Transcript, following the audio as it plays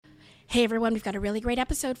Hey everyone, we've got a really great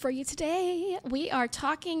episode for you today. We are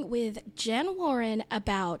talking with Jenn Warren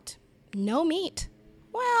about no meat.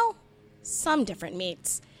 Well, some different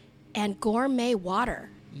meats. And gourmet water.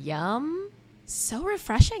 Yum. So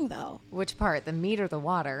refreshing though. Which part, the meat or the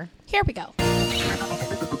water? Here we go.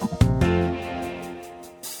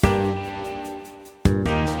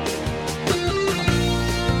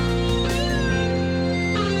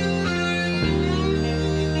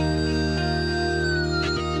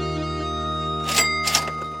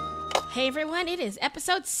 Hey everyone, it is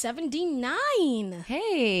episode 79.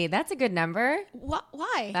 Hey, that's a good number.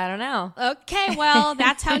 Why? I don't know. Okay, well,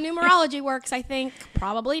 that's how numerology works, I think.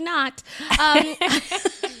 Probably not.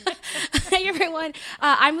 Hey everyone,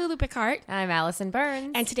 I'm Lulu Picard. I'm Allison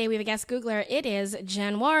Burns. And today we have a guest Googler. It is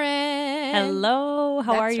Jenn Warren. Hello,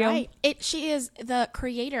 how are you? Right. She is the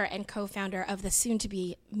creator and co-founder of the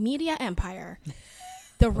soon-to-be media empire,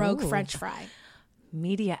 the Rogue French Fry.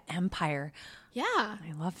 Media empire. Yeah.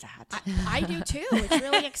 I love that. I do too. It's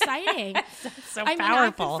really exciting. So I've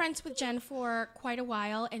powerful. been friends with Jenn for quite a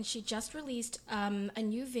while, and she just released a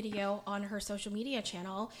new video on her social media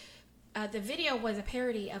channel. The video was a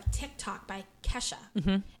parody of TikTok by Kesha.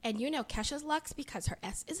 Mm-hmm. And you know Kesha's Lux because her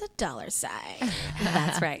S is a dollar sign.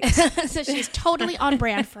 That's right. So she's totally on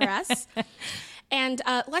brand for us. And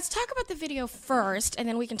let's talk about the video first, and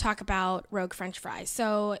then we can talk about Rogue French Fries.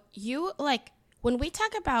 So when we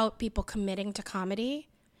talk about people committing to comedy,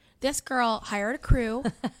 this girl hired a crew,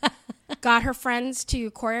 got her friends to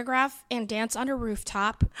choreograph and dance on a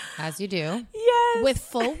rooftop. As you do. Yes. With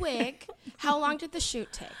full wig. How long did the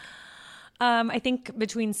shoot take? I think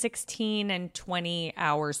between 16 and 20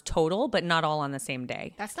 hours total, but not all on the same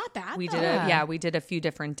day. That's not bad. We did a few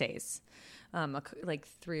different days, like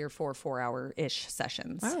 3 or 4-hour-ish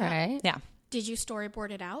sessions. All right. Yeah. Did you storyboard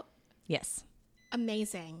it out? Yes.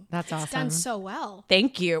 Amazing. That's awesome. It's done so well.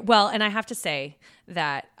 Thank you. Well, and I have to say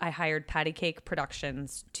that I hired Patty Cake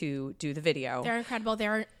Productions to do the video. They're incredible.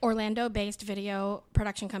 They're an Orlando-based video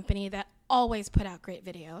production company that always put out great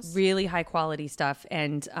videos. Really high quality stuff.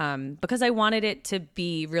 And because I wanted it to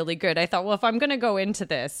be really good, I thought, well, if I'm going to go into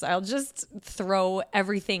this, I'll just throw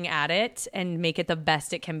everything at it and make it the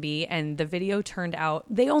best it can be. And the video turned out,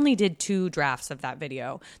 they only did 2 drafts of that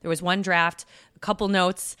video. There was 1 draft, a couple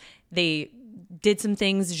notes. They did some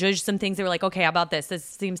things, judged some things. They were like, okay, how about this? This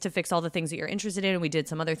seems to fix all the things that you're interested in. And we did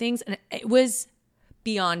some other things. And it was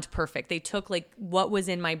beyond perfect. They took like what was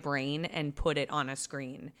in my brain and put it on a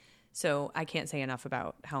screen. So I can't say enough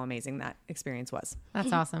about how amazing that experience was.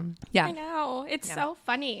 That's awesome. Yeah. I know. It's so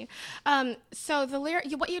funny. So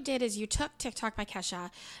what you did is you took TikTok by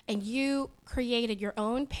Kesha and you created your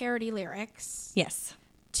own parody lyrics. Yes.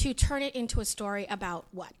 To turn it into a story about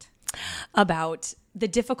what? About the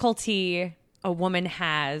difficulty a woman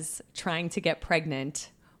has trying to get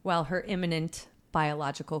pregnant while her imminent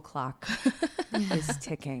biological clock is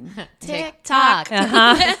ticking. TikTok.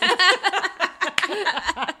 Uh-huh.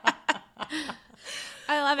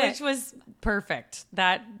 I love it. Which was perfect.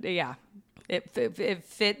 That, yeah. It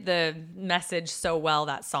fit the message so well,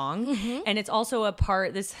 that song. Mm-hmm. And it's also a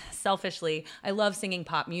part, this selfishly, I love singing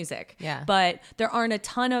pop music. Yeah. But there aren't a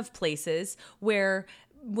ton of places where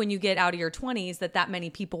when you get out of your 20s that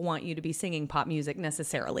many people want you to be singing pop music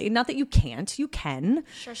necessarily. Not that you can't, you can.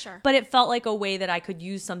 Sure. But it felt like a way that I could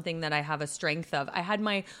use something that I have a strength of.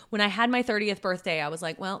 When I had my 30th birthday, I was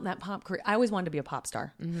like, well, that pop career, I always wanted to be a pop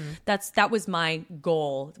star. Mm-hmm. That was my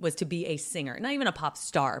goal, was to be a singer. Not even a pop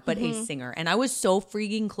star, but a singer. And I was so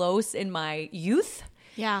freaking close in my youth.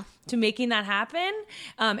 Yeah. To making that happen.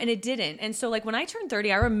 And it didn't. And so like when I turned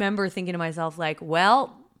 30, I remember thinking to myself like,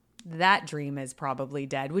 well, that dream is probably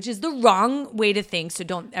dead, which is the wrong way to think. So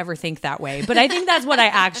don't ever think that way. But I think that's what I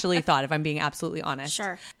actually thought, if I'm being absolutely honest.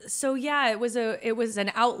 Sure. So yeah, it was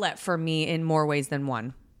an outlet for me in more ways than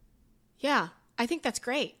one. Yeah. I think that's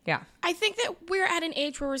great. Yeah. I think that we're at an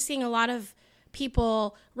age where we're seeing a lot of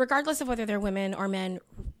people, regardless of whether they're women or men,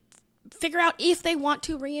 figure out if they want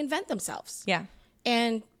to reinvent themselves. Yeah.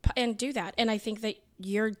 And do that. And I think that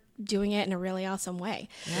you're doing it in a really awesome way.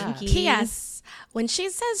 Yeah. P.S. When she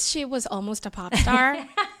says she was almost a pop star,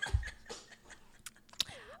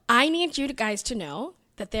 I need you guys to know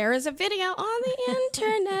that there is a video on the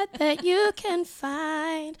internet that you can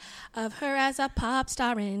find of her as a pop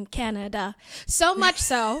star in Canada. So much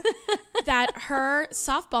so that her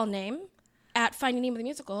softball name at Finding Nemo the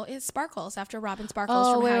Musical is Sparkles, after Robin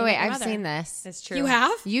Sparkles from How I Met wait. Your I've Mother. seen this. It's true. You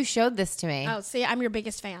have? You showed this to me. Oh, see, I'm your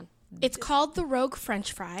biggest fan. It's called the Rogue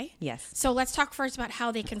French Fry. Yes. So let's talk first about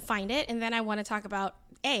how they can find it, and then I want to talk about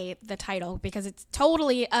the title, because it's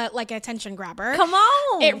totally like an attention grabber. Come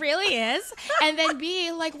on. It really is. And then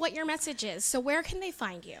B, like what your message is. So where can they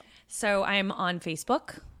find you? So I'm on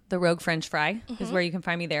Facebook. The Rogue French Fry is where you can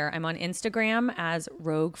find me there. I'm on Instagram as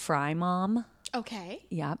Rogue Fry Mom. Okay.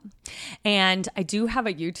 Yeah. And I do have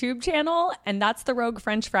a YouTube channel, and that's the Rogue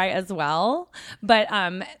French Fry as well. But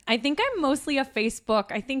I think I'm mostly a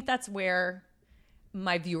Facebook. I think that's where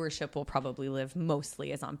my viewership will probably live,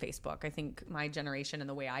 mostly is on Facebook. I think my generation and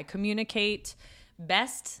the way I communicate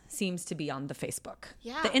best seems to be on the Facebook.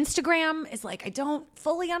 Yeah. The Instagram is like, I don't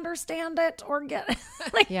fully understand it or get it.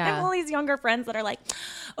 Like, I have all these younger friends that are like,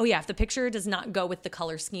 oh yeah, if the picture does not go with the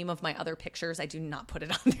color scheme of my other pictures, I do not put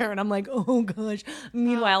it on there. And I'm like, oh gosh.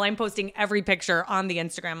 Meanwhile, I'm posting every picture on the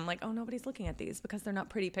Instagram. I'm like, oh, nobody's looking at these because they're not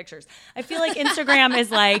pretty pictures. I feel like Instagram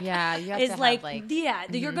is like,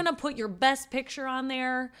 you're going to put your best picture on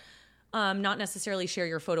there. Not necessarily share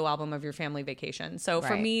your photo album of your family vacation. So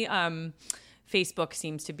for me, Facebook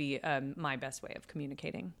seems to be my best way of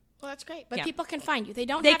communicating. Well, that's great. But people can find you. They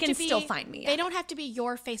can still find me. They don't have to be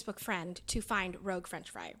your Facebook friend to find Rogue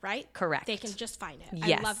French Fry, right? Correct. They can just find it.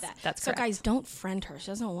 Yes, I love that. That's so correct. guys, don't friend her. She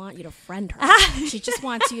doesn't want you to friend her. She just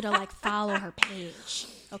wants you to like follow her page.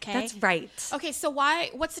 Okay? That's right. Okay, so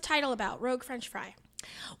what's the title about? Rogue French Fry.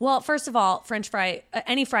 Well, first of all, French fry,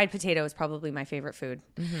 any fried potato is probably my favorite food.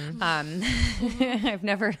 I've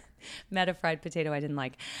never met a fried potato I didn't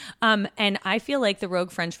like. And I feel like the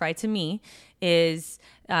Rogue French Fry to me is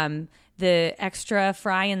the extra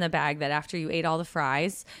fry in the bag that after you ate all the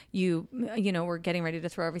fries, you were getting ready to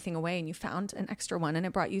throw everything away and you found an extra one and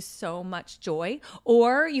it brought you so much joy.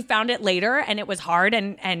 Or you found it later and it was hard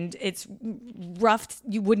and it's rough.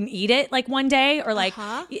 You wouldn't eat it like one day, or like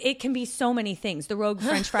it can be so many things. The Rogue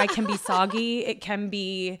French Fry can be soggy. It can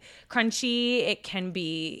be crunchy. It can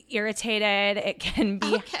be irritated. It can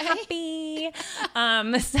be happy.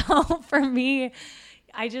 So for me,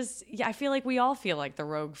 I feel like we all feel like the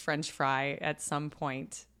Rogue French Fry at some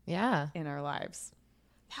point in our lives.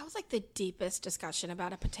 That was like the deepest discussion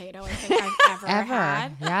about a potato I think I've ever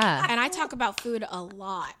had. Yeah. And I talk about food a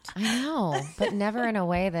lot. I know, but never in a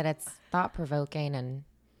way that it's thought-provoking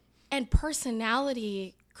and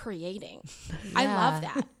personality creating. I love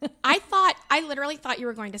that. I literally thought you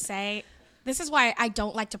were going to say, this is why I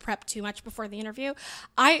don't like to prep too much before the interview.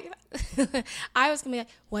 I was going to be like,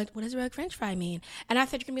 what does Rogue French Fry mean? And I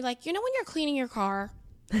thought you're going to be like, when you're cleaning your car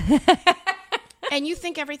and you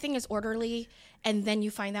think everything is orderly and then you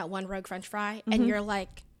find that one Rogue French Fry and you're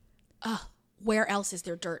like, where else is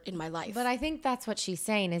there dirt in my life? But I think that's what she's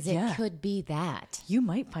saying is it could be that. You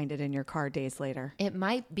might find it in your car days later. It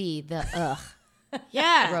might be the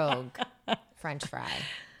Rogue French Fry.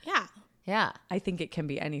 Yeah. Yeah. I think it can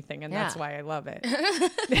be anything, and that's why I love it.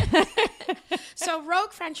 So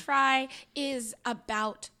Rogue French Fry is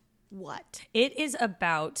about what? It is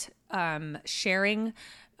about sharing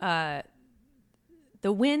the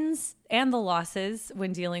wins and the losses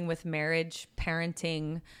when dealing with marriage,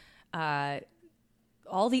 parenting,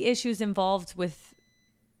 all the issues involved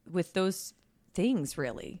with those things,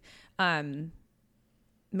 really.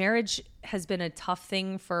 Marriage has been a tough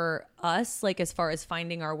thing for us, like as far as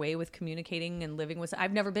finding our way with communicating and living with.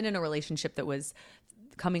 I've never been in a relationship that was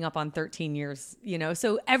coming up on 13 years,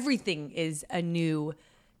 so everything is a new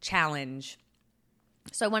challenge.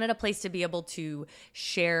 So I wanted a place to be able to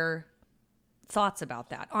share thoughts about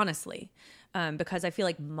that, honestly, because I feel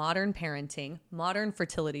like modern parenting, modern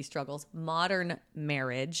fertility struggles, modern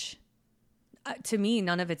marriage, to me,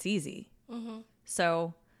 none of it's easy.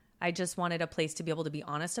 So I just wanted a place to be able to be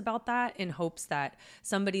honest about that in hopes that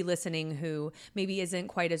somebody listening who maybe isn't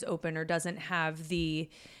quite as open or doesn't have the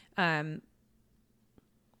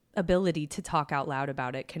ability to talk out loud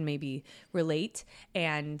about it can maybe relate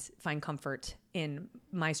and find comfort in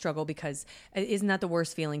my struggle, because isn't that the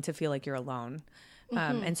worst feeling, to feel like you're alone?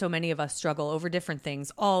 And so many of us struggle over different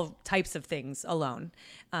things, all types of things alone.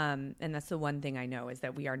 And that's the one thing I know, is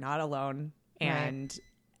that we are not alone. And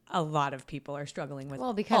a lot of people are struggling with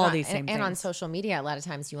all these same things. And on social media, a lot of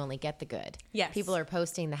times you only get the good. Yes. People are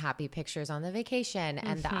posting the happy pictures on the vacation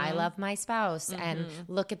and the I love my spouse and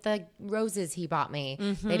look at the roses he bought me.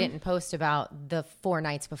 They didn't post about the 4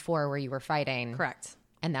 nights before where you were fighting. Correct.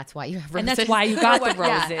 And that's why you have roses. And that's why you got the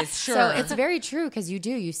roses. Sure. So it's very true, because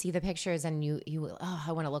you see the pictures and you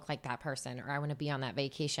I want to look like that person, or I want to be on that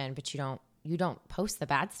vacation, but you don't post the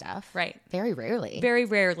bad stuff. Right. Very rarely. Very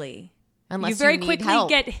rarely. Unless you very need quickly help.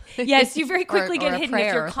 get you very quickly or get a hidden if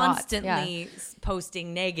prayer you're or thought. constantly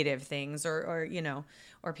posting negative things, or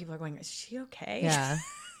people are going, is she okay? Yeah.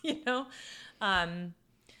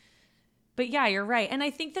 But yeah, you're right. And I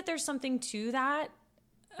think that there's something to that.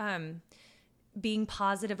 being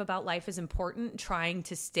positive about life is important, trying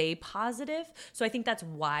to stay positive. So I think that's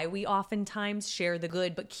why we oftentimes share the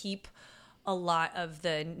good, but keep a lot of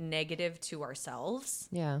the negative to ourselves.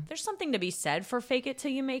 Yeah. There's something to be said for fake it till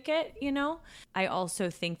you make it, you know? I also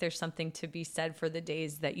think there's something to be said for the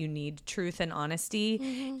days that you need truth and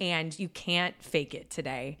honesty and you can't fake it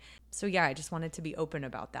today. So yeah, I just wanted to be open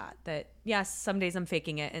about that. That yes, some days I'm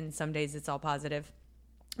faking it and some days it's all positive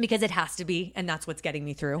because it has to be, and that's what's getting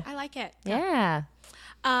me through. I like it. Yeah.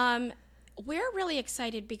 We're really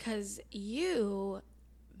excited because you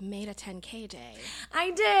made a 10K day. I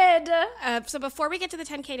did. So before we get to the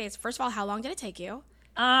 10K days, first of all, how long did it take you?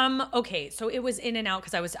 Okay, so it was in and out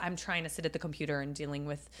because I'm trying to sit at the computer and dealing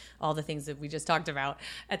with all the things that we just talked about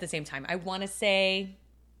at the same time. I want to say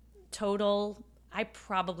total, I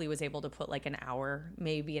probably was able to put like an hour,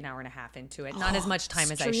 maybe an hour and a half into it. Not as much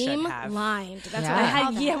time as I should have. Streamlined. That's Yeah. what I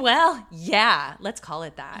call that. Yeah, well, yeah, let's call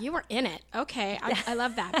it that. You were in it. Okay, I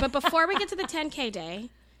love that. But before we get to the 10K day,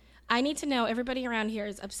 I need to know everybody around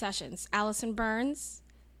here's obsessions. Allison Burns,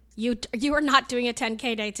 you are not doing a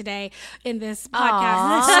 10K day today in this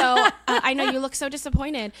podcast. So I know you look so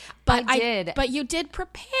disappointed. But I did. But you did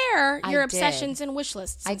prepare your I obsessions did. and wish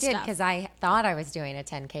lists. I And did stuff. because I thought I was doing a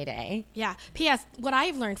 10K day. Yeah. P.S. What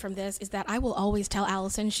I've learned from this is that I will always tell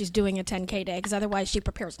Allison she's doing a 10K day because otherwise she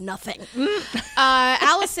prepares nothing.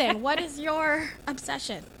 Allison, what is your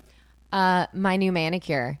obsession? My new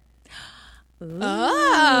manicure.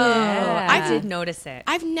 I did notice it.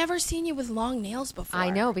 I've never seen you with long nails before.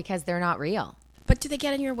 I know because they're not real. But do they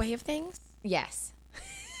get in your way of things? Yes.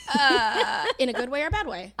 In a good way or a bad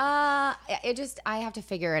way? I have to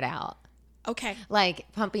figure it out. Okay. Like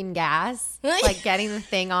pumping gas, like getting the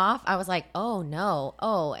thing off. I was like, oh no.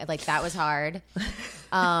 Oh, like that was hard.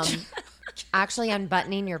 Actually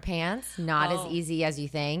unbuttoning your pants, not as easy as you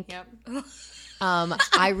think. Yep.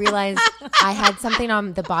 I realized I had something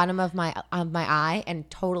on the bottom of my eye and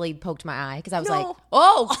totally poked my eye because I was like,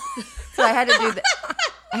 oh. So I had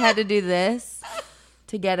to do this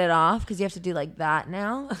to get it off because you have to do like that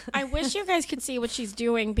now. I wish you guys could see what she's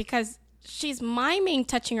doing because she's miming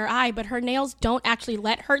touching her eye, but her nails don't actually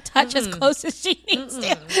let her touch as close as she needs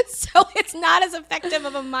to. So it's not as effective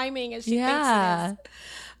of a miming as she thinks it is.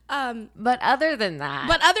 But other than that,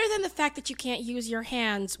 But other than the fact that you can't use your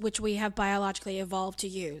hands, which we have biologically evolved to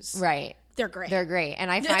use, right. they're great. They're great.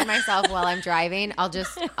 And I find myself while I'm driving, I'll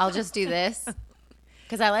just do this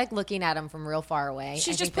because I like looking at them from real far away. She's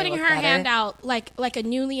I just think they putting look her better. hand out like a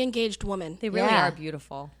newly engaged woman. They really Yeah. are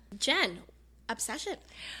beautiful. Jen, obsession.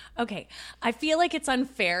 Okay. I feel like it's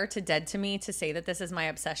unfair to Dead to Me to say that this is my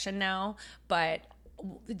obsession now, but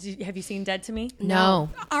have you seen Dead to Me? No.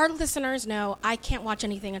 Our listeners know I can't watch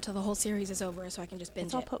anything until the whole series is over, so I can just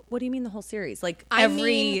binge it. What do you mean the whole series? Like I every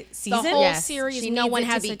mean, season? the whole series, She no needs one it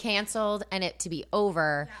has to be a- canceled and it to be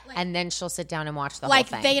over, and then she'll sit down and watch the Like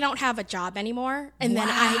whole thing. they don't have a job anymore, and then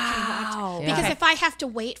I can watch it. Yeah. Because if I have to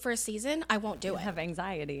wait for a season, I won't do I it. have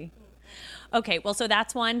anxiety. Okay, well, so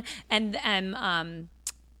that's one. And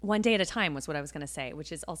One Day at a Time was what I was going to say,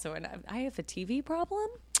 which is also I have a TV problem.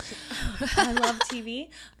 I love TV.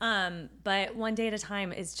 But One Day at a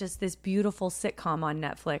Time is just this beautiful sitcom on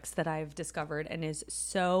Netflix that I've discovered and is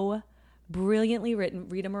so brilliantly written.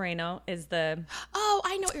 Rita Moreno is the Oh,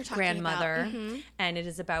 I know what you're talking grandmother, about. and it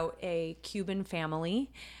is about a Cuban family,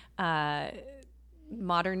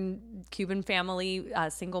 modern Cuban family,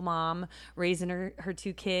 single mom raising her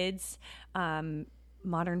two kids,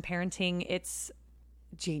 modern parenting. It's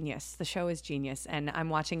genius. The show is genius, and I'm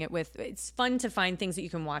watching it with. It's fun to find things that you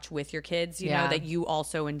can watch with your kids, you know, that you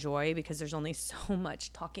also enjoy because there's only so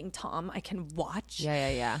much talking Tom I can watch.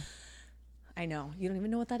 Yeah. I know you don't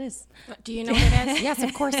even know what that is. Do you know what it is? Yes,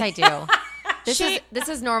 of course I do. This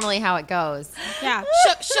is normally how it goes. Yeah.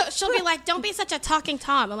 She'll be like, don't be such a talking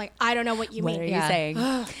Tom. I'm like, I don't know what you What mean. are Yeah. you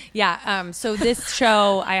saying? Yeah. So this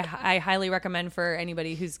show, I highly recommend for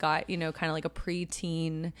anybody who's got, you know, kind of like a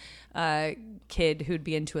preteen kid who'd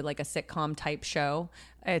be into it, like a sitcom type show.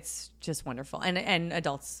 It's just wonderful, and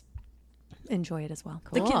adults enjoy it as well.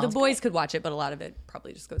 Cool. The boys could watch it, but a lot of it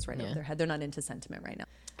probably just goes right over their head. They're not into sentiment right now.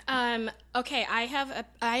 Okay, I have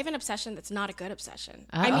an obsession that's not a good obsession.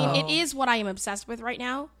 I mean, it is what I am obsessed with right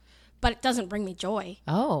now, but it doesn't bring me joy.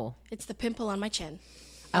 Oh. It's the pimple on my chin.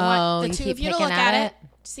 Oh, I want you the two keep of you to picking look at at it?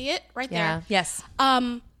 See it right Yeah. there. Yes. Why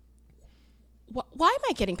am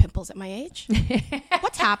I getting pimples at my age?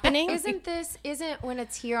 What's happening? Isn't when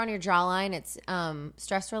it's here on your jawline, it's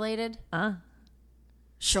stress related?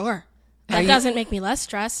 Sure. That doesn't make me less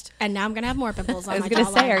stressed, and now I'm gonna have more pimples on my I was gonna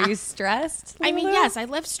jawline. say, are you stressed? I mean, yes, I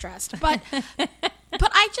live stressed, but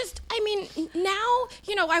But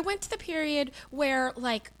now, I went to the period where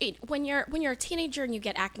like when you're a teenager and you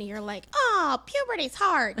get acne, you're like, oh, puberty's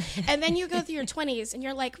hard. And then you go through your 20s and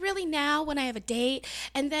you're like, really now when I have a date?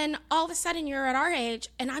 And then all of a sudden you're at our age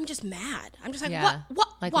and I'm just mad. I'm just like, what?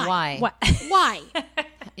 Like, why? why? Why?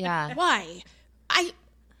 Yeah. Why?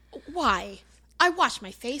 Why? I wash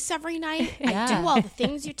my face every night. Yeah. I do all the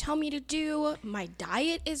things you tell me to do. My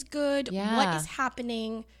diet is good. Yeah. What is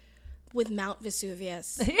happening with Mount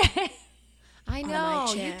Vesuvius? I my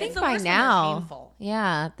know. chin. You'd think The by worst when they're now. painful.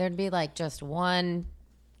 Yeah, there'd be like just one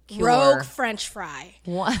cure. Rogue French fry.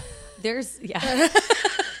 One. There's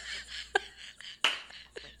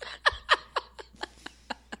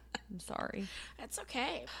I'm sorry. That's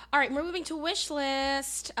okay. All right, we're moving to wish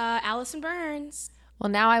list. Allison Burns. Well,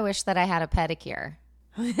 now I wish that I had a pedicure.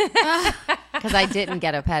 Because I didn't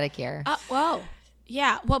get a pedicure. Whoa.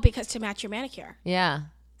 Yeah, well, because to match your manicure. Yeah.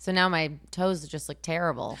 So now my toes just look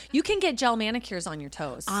terrible. You can get gel manicures on your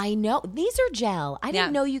toes. I know. These are gel. I didn't Yeah.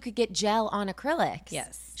 know you could get gel on acrylics.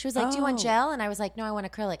 Yes. She was like, do you want Oh. gel? And I was like, no, I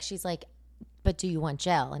want acrylics. She's like, but do you want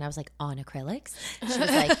gel? And I was like, on acrylics? She was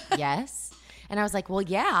like, yes. And I was like, well,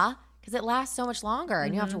 yeah, because it lasts so much longer.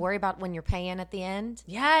 And you have to worry about when you're paying at the end.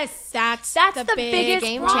 Yes. That's the big biggest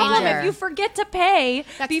game problem. changer. If you forget to pay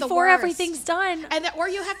That's the before worst. everything's done. And or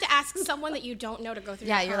you have to ask someone that you don't know to go through.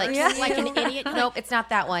 Yeah, your you're like, cards. Like an idiot. Nope, it's not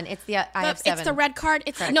that one. It's the I have 7. It's the red card.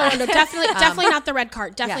 It's no, definitely not the red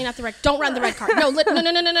card. Definitely Yeah. not the red. Don't run the red card. No,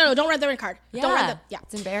 no, don't run the red card. Yeah. Don't run the. Yeah.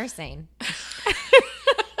 It's embarrassing.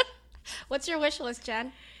 What's your wish list,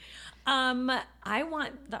 Jen? I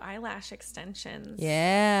want the eyelash extensions.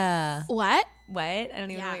 Yeah. What? What? I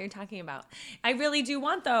don't even know Yeah. what you're talking about. I really do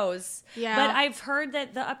want those. Yeah. But I've heard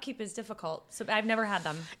that the upkeep is difficult, so I've never had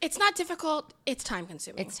them. It's not difficult. It's time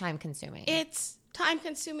consuming. It's time consuming. It's time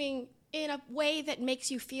consuming in a way that makes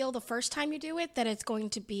you feel the first time you do it that it's going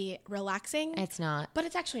to be relaxing. It's not. But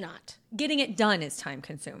it's actually not. Getting it done is time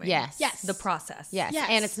consuming. Yes. Yes. The process. Yes. Yes.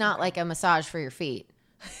 And it's not like a massage for your feet.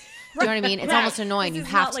 You know what I mean? It's almost annoying. This You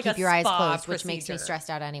is have not to like keep a your eyes spa closed, which makes me procedure. stressed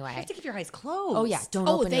out You anyway. have to keep your eyes closed. Oh yeah, don't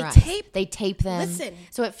Oh, open they your eyes. tape? They tape them. Listen.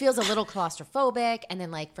 So it feels a little claustrophobic. And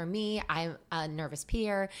then like for me, I'm a nervous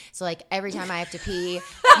peer. So like every time I have to pee,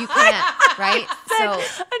 you can't, right? So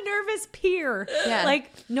A nervous peer. Yeah. Like,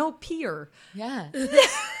 no peer. yeah.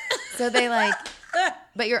 So they like,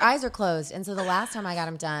 but your eyes are closed. And so the last time I got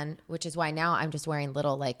them done, which is why now I'm just wearing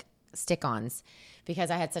little like stick-ons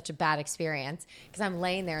because I had such a bad experience. Because I'm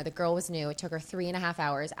laying there, the girl was new. It took her 3.5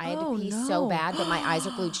 hours. I had to pee so bad, but my eyes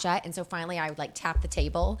are glued shut. And so finally I would like tap the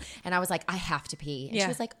table and I was like, I have to pee. And Yeah. she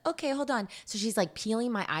was like, okay, hold on. So she's like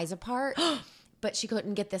peeling my eyes apart. But she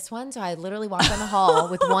couldn't get this one, so I literally walked down the hall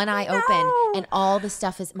with one eye open, and all the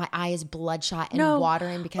stuff is my eye is bloodshot and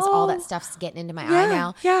watering because all that stuff's getting into my eye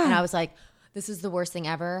now. yeah. And I was like, this is the worst thing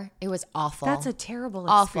ever. It was awful. That's a terrible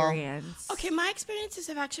Awful. experience. Okay, my experiences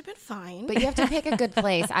have actually been fine. But you have to pick a good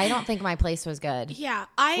place. I don't think my place was good. yeah,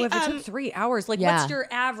 Well, if it took 3 hours, like yeah. what's your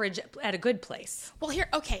average at a good place? Well, here,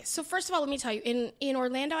 okay. So first of all, let me tell you, in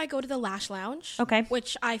Orlando, I go to the Lash Lounge. Okay.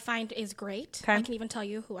 Which I find is great. Okay. I can even tell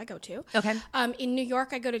you who I go to. Okay. In New York,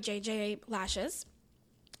 I go to JJ Lashes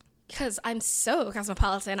because I'm so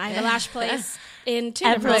cosmopolitan. I have a lash place in 2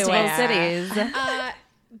 different Everywhere. cities.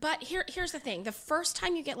 But here's the thing. The first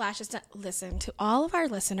time you get lashes done, listen, to all of our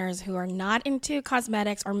listeners who are not into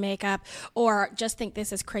cosmetics or makeup or just think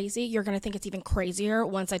this is crazy, you're going to think it's even crazier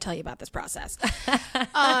once I tell you about this process.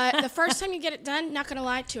 The first time you get it done, not going to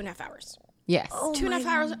lie, 2.5 hours. Yes. 2.5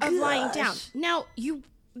 hours of lying down. Now,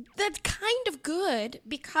 that's kind of good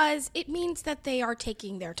because it means that they are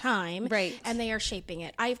taking their time Right. and they are shaping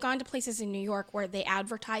it. I've gone to places in New York where they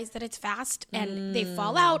advertise that it's fast and they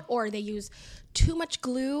fall out or they use too much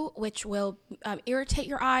glue, which will irritate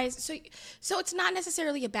your eyes. So it's not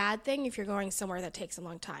necessarily a bad thing if you're going somewhere that takes a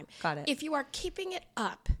long time. Got it. If you are keeping it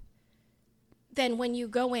up, then when you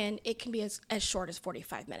go in, it can be as short as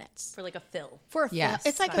 45 minutes. For like a fill. For a fill. Yes.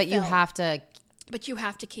 It's like a but you fill, have to but you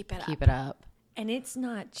have to keep it up. keep it up. And it's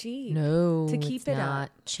not cheap. No, To keep it's it not up.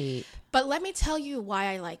 cheap. But let me tell you why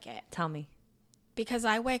I like it. Tell me. Because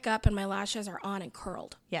I wake up and my lashes are on and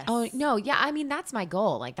curled. Yes. Oh no, yeah. I mean, that's my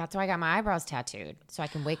goal. Like that's why I got my eyebrows tattooed, so I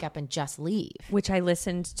can wake up and just leave. Which I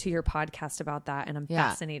listened to your podcast about that, and I'm Yeah.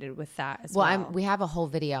 fascinated with that as well. Well, we have a whole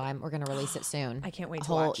video. We're going to release it soon. I can't wait A to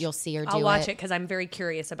whole, watch. You'll see her do I'll watch it. it because I'm very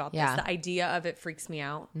curious about Yeah. this. The idea of it freaks me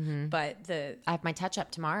out, but the I have my touch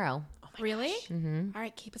up tomorrow. oh Really? Mm-hmm. All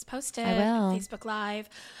right, keep us posted. I will. Facebook Live.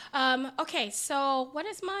 Okay, so what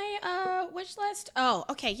is my wish list? Oh,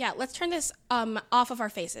 okay, yeah. Let's turn this off of our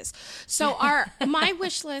faces. So my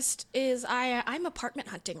wish list is I'm apartment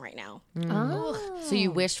hunting right now. Oh. So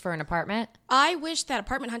you wish for an apartment? I wish that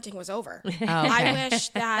apartment hunting was over. Okay. I wish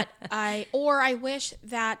that I wish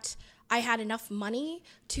that I had enough money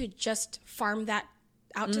to just farm that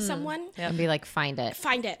out to someone. And be like, find it.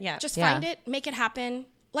 Find it. Yeah. Just Yeah. find it, make it happen.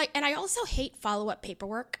 And I also hate follow-up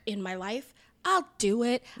paperwork in my life. I'll do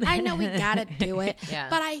it. I know we gotta do it, Yeah.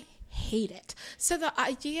 but I hate it. So the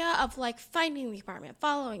idea of like finding the apartment,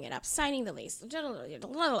 following it up, signing the lease,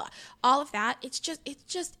 all of that, it's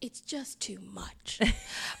just too much.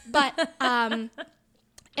 But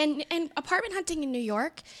and apartment hunting in New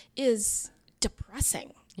York is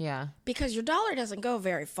depressing. Yeah. Because your dollar doesn't go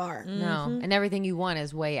very far. No. And everything you want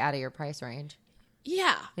is way out of your price range.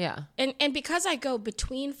 Yeah. Yeah. And because I go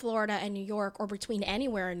between Florida and New York, or between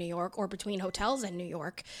anywhere in New York, or between hotels in New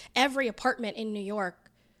York, every apartment in New York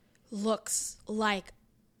looks like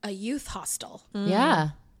a youth hostel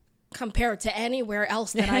Yeah. compared to anywhere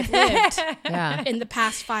else that I've lived Yeah. in the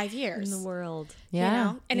past 5 years. In the world. Yeah. You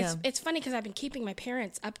know? And Yeah. it's funny because I've been keeping my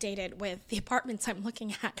parents updated with the apartments I'm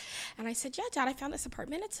looking at. And I said, yeah, Dad, I found this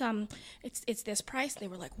apartment. It's this price. And they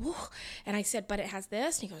were like, whoa. And I said, but it has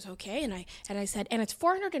this. And he goes, okay. And I said, and it's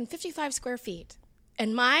 455 square feet.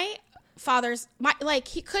 And my father's,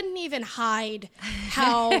 he couldn't even hide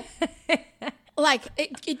how,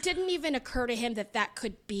 it didn't even occur to him that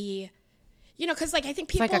could be, because I think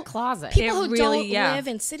people, like a closet. people It who really- don't yeah. live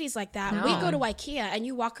in cities like that, No. we go to IKEA and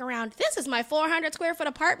you walk around, this is my 400 square foot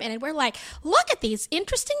apartment. And we're like, look at these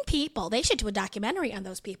interesting people. They should do a documentary on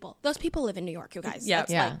those people. Those people live in New York, you guys. Yep.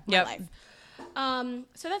 That's Yeah. like my Yep. life.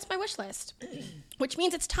 So that's my wish list, which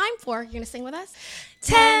means it's time for, you're going to sing with us?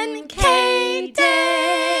 10K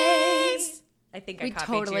days. I think We I copied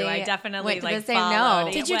totally you. I definitely went to the same followed.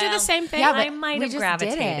 note. Did you do the same thing? Yeah, but I might we have just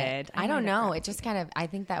gravitated. did it. I don't might have know. It just kind of, I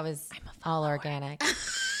think that was all organic.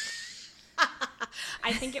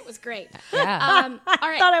 I think it was great. Yeah. All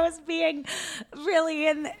right. thought I was being really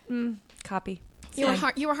in the copy. You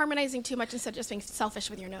were harmonizing too much instead of just being selfish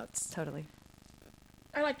with your notes. Totally.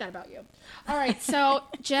 I like that about you. All right, so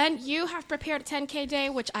Jen, you have prepared a 10K day,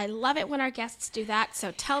 which I love it when our guests do that.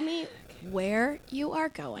 So tell me where you are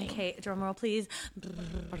going. Okay, drum roll, please.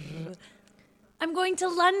 I'm going to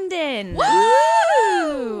London.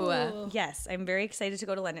 Woo! Yes, I'm very excited to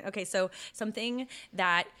go to London. Okay, so something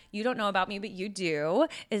that you don't know about me, but you do,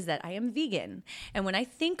 is that I am vegan. And when I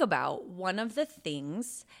think about one of the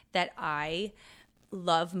things that I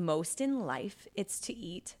love most in life, it's to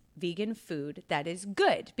eat vegan food that is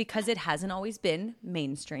good, because it hasn't always been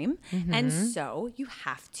mainstream. And so you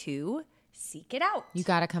have to seek it out. You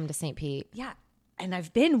got to come to St. Pete. Yeah. And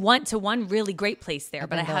I've been to one really great place there,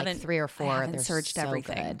 but I been to, like, haven't 3 or 4. I haven't They're searched so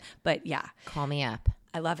everything. good. But yeah, Call me up.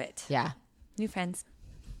 I love it. Yeah. New friends.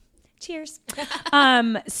 Cheers.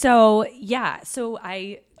 So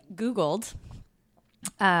I Googled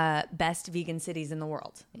best vegan cities in the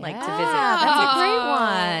world, like to visit. That's a great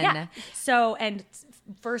one. Yeah. So, and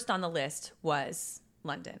first on the list was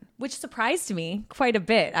London, which surprised me quite a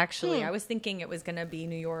bit, actually. I was thinking it was going to be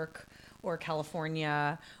New York or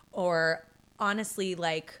California, or honestly,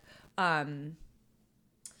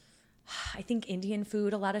 I think Indian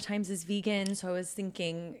food a lot of times is vegan. So I was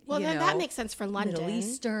thinking, Well, then that makes sense for London. Middle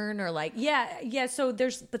Eastern, or yeah. So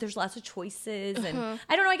there's lots of choices, and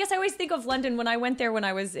I don't know. I guess I always think of London when I went there when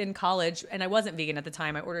I was in college, and I wasn't vegan at the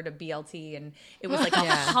time. I ordered a BLT, and it was like a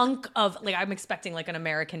hunk of I'm expecting like an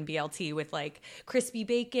American BLT with like crispy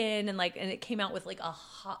bacon and it came out with like a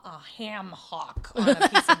ham hock on a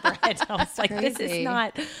piece of bread. I was like,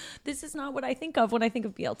 this is not what I think of when I think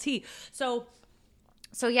of BLT.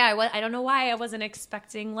 So yeah, I don't know why I wasn't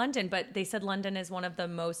expecting London, but they said London is one of the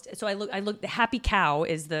most. So I looked. Happy Cow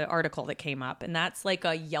is the article that came up, and that's like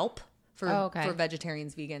a Yelp for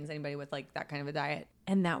vegetarians, vegans, anybody with like that kind of a diet.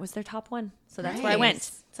 And that was their top one. So that's where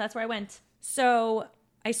I went. So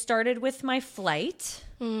I started with my flight,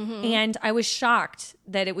 and I was shocked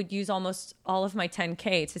that it would use almost all of my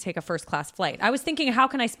 10K to take a first class flight. I was thinking, how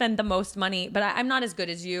can I spend the most money? But I'm not as good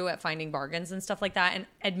as you at finding bargains and stuff like that. And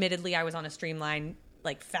admittedly, I was on a streamline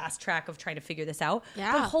like fast track of trying to figure this out.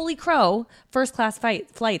 Yeah. But holy crow, first class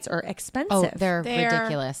flights are expensive. Oh, they're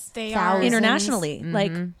ridiculous. They Thousands. are. Internationally.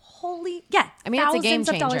 Like, holy, yeah. I mean, it's a game thousands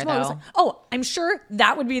of dollars changer, more. It was though. like, oh, I'm sure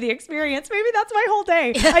that would be the experience. Maybe that's my whole day.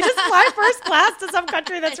 I just fly first class to some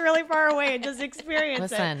country that's really far away and just experience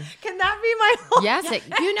Listen. it. Can that be my whole Yes,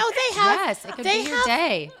 You know they have. yes, it could they be your have,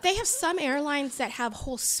 day. They have some airlines that have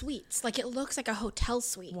whole suites. Like it looks like a hotel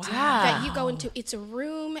suite. Wow. That you go into. It's a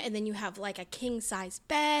room, and then you have like a king size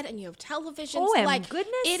bed, and you have televisions. Oh, and like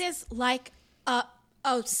goodness. it is like a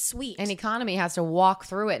suite. An economy has to walk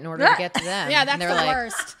through it in order to get to them. Yeah, that's And the they're like,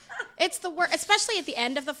 worst. It's the worst, especially at the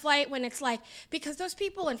end of the flight when it's like, because those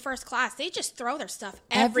people in first class, they just throw their stuff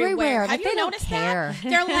everywhere. Everywhere. Have Like, you they don't noticed care.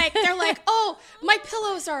 that? They're like, oh, my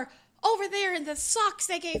pillows are over there, and the socks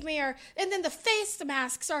they gave me are, and then the face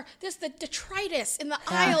masks are, there's the detritus in the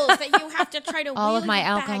aisles that you have to try to all of wheel my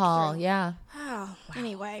your bag alcohol. through. Yeah. Oh,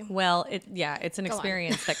 anyway. Well, it's an Go on.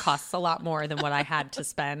 experience that costs a lot more than what I had to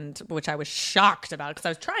spend, which I was shocked about because I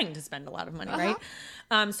was trying to spend a lot of money,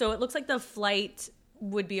 right? So it looks like the flight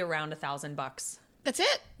would be around $1,000. That's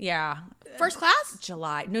it? Yeah, First class?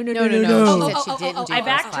 July. No. She Oh, said she didn't do I first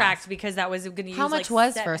backtracked class. because that was going to use How much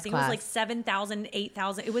like was first I think it was class? like 7,000,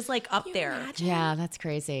 8,000. It was like up there. Imagine? Yeah, that's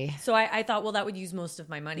crazy. So I thought, well, that would use most of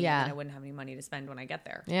my money, Yeah. and then I wouldn't have any money to spend when I get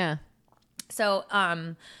there. Yeah.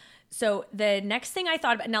 So the next thing I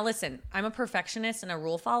thought about, now listen, I'm a perfectionist and a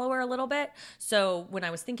rule follower a little bit. So when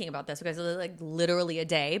I was thinking about this, because it was like literally a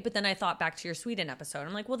day, but then I thought back to your Sweden episode.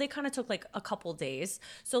 I'm like, well, they kind of took like a couple days.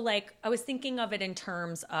 So like I was thinking of it in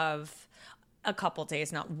terms of a couple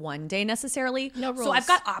days, not one day necessarily. No So rules. I've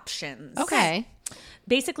got options. Okay.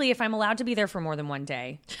 Basically, if I'm allowed to be there for more than one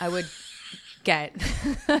day, I would get...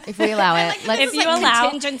 If we allow it. This if is you like allow,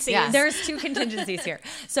 contingencies. Yeah. there's two contingencies here.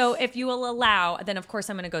 So if you will allow, then of course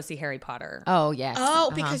I'm going to go see Harry Potter. Oh, yes.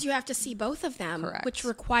 Oh, because you have to see both of them, Correct. which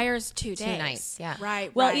requires 2 days. nights, yeah.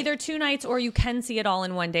 Right. Well, right. either 2 nights or you can see it all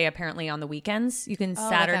in one day. Apparently on the weekends, you can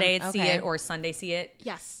Saturday see okay. it or Sunday see it.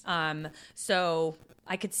 Yes. So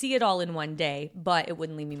I could see it all in one day, but it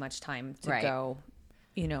wouldn't leave me much time to Right. go,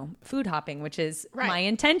 food hopping, which is Right. my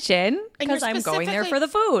intention And because you're I'm going there specifically for the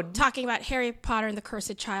food. Talking about Harry Potter and the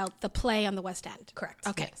Cursed Child, the play on the West End. Correct.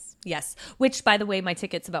 Okay. Yes. Which, by the way, my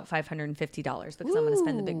ticket's about $550 because I'm going to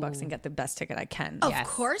spend the big bucks and get the best ticket I can. Of Yes.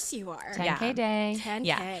 course you are. 10K day. 10K.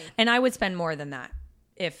 Yeah. And I would spend more than that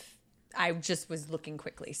if I just was looking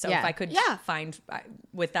quickly. So Yeah. if I could Yeah. find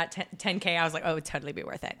with that 10K, I was like, oh, it would totally be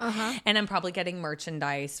worth it. And I'm probably getting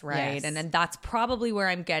merchandise, right? Yes. And then that's probably where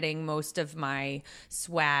I'm getting most of my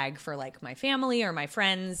swag for like my family or my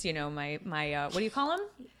friends, my what do you call them?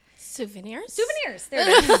 Souvenirs? Souvenirs. There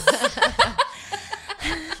it is.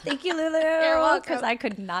 Thank you, Lulu. You're welcome. Because I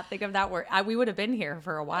could not think of that word. We would have been here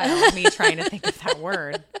for a while, me trying to think of that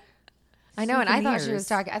word. I know, and I thought she was Souvenirs.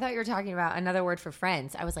 talking. I thought you were talking about another word for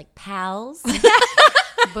friends. I was like pals,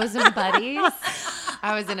 bosom buddies.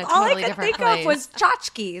 I was in a All I totally could different think place. of was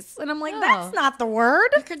tchotchkes. And I'm like, Oh. that's not the word.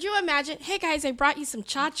 Could you imagine? Hey guys, I brought you some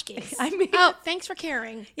tchotchkes. I mean- oh, thanks for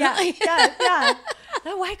caring. Yeah.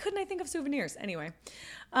 No, why couldn't I think of souvenirs? Anyway.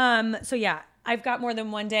 So yeah, I've got more than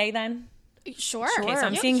one day then. Sure. Okay, so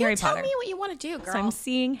I'm You- seeing you Harry tell Potter. me what you want to do, girl. So I'm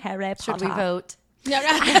seeing Harry Potter. Should we vote? No,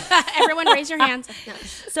 everyone raise your hands. No.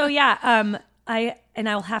 So yeah,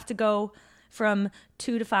 I'll have to go from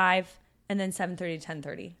 2 to 5 and then 7:30 to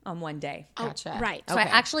 10:30 on one day. Gotcha. right. So I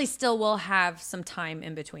Okay. actually still will have some time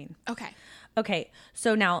in between. Okay. Okay,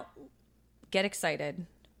 so now get excited.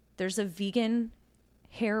 There's a vegan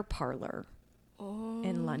hair parlor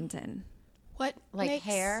in London. What Like makes,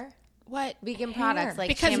 hair, What? vegan products, like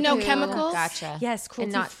Because no shampoo. chemicals? Gotcha. Yes,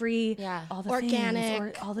 And not- cruelty-free, yeah. all the Organic.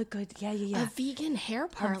 things, all the good. Yeah. A vegan hair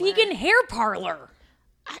parlor. Vegan hair parlor.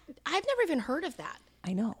 I've never even heard of that.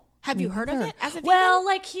 I know. Have you heard of it as a vegan? Well,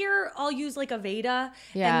 like here, I'll use like Aveda,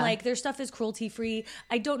 Yeah. and like their stuff is cruelty free.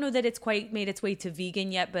 I don't know that it's quite made its way to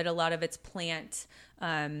vegan yet, but a lot of it's plant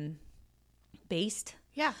based.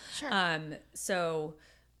 yeah, sure. So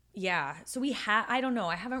yeah, so we have. I don't know.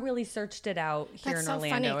 I haven't really searched it out here That's in so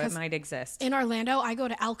funny, Orlando. It 'cause might exist. In Orlando, I go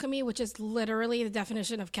to Alchemy, which is literally the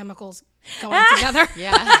definition of chemicals going together.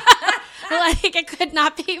 Yeah. Like it could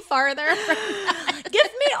not be farther. From Give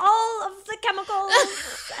me all of the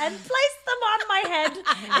chemicals and place them on my head.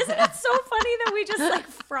 Isn't it so funny that we just like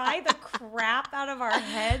fry the crap out of our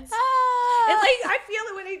heads? And like I feel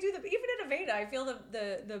it when I do even in Aveda, I feel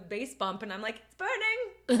the bass bump, and I'm like, it's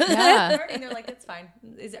burning. Yeah. It's burning. They're like, it's fine.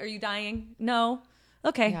 Are you dying? No.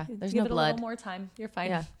 Okay. Yeah, there's Give no it a blood. little more time. You're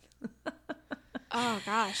fine. Yeah. Oh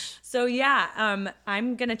gosh. So yeah,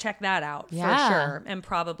 I'm gonna check that out Yeah. for sure, and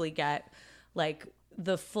probably get like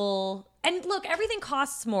the full And look, everything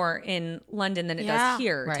costs more in London than it does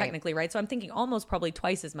here, technically, right? So I'm thinking almost probably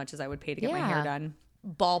twice as much as I would pay to get my hair done.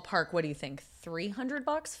 Ballpark, what do you think?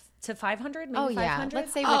 $300 to $500? Maybe $500?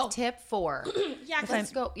 Let's say with tip 4. Yeah,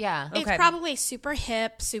 let's go. Yeah. It's probably super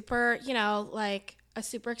hip, super, like a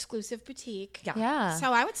super exclusive boutique. Yeah.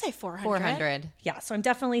 So I would say 400. 400. Yeah, so I'm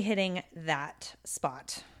definitely hitting that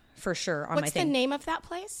spot for sure on my thing. What's the name of that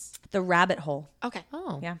place? The Rabbit Hole. Okay.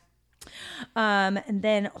 Oh. Yeah. And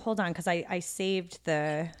then hold on, because I saved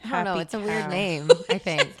the I don't know. It's a weird name, I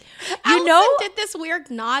think. Allison did this weird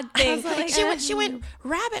nod thing. She went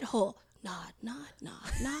rabbit hole. Nod.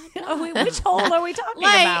 Oh, wait, which hole are we talking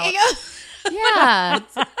about? Yeah.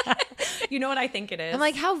 You know what I think it is? I'm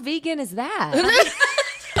like, how vegan is that?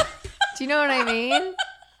 Do you know what I mean?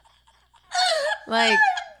 Like,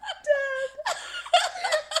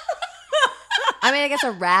 I mean, I guess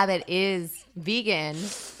a rabbit is vegan.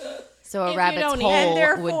 So a rabbit's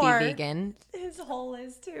hole would be vegan. His hole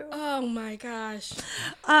is too. Oh my gosh.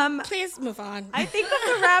 Please move on. I think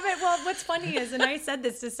of the rabbit. Well, what's funny is, and I said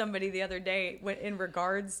this to somebody the other day in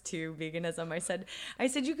regards to veganism, I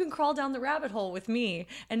said, you can crawl down the rabbit hole with me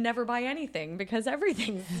and never buy anything because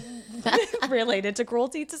everything's related to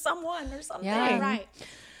cruelty to someone or something. Yeah, right.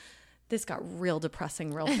 This got real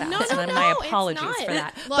depressing real fast. No, and my apologies for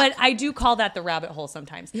that. Look, but I do call that the rabbit hole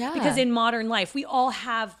sometimes. Yeah. Because in modern life, we all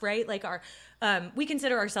have, right? Like we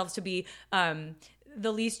consider ourselves to be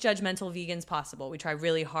the least judgmental vegans possible. We try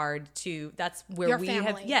really hard to, that's where our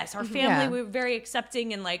family. Our family, yeah. We're very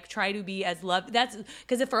accepting and like try to be as love. That's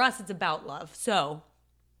because for us, it's about love. So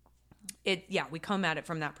we come at it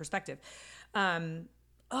from that perspective. I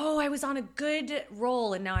was on a good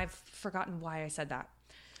roll and now I've forgotten why I said that.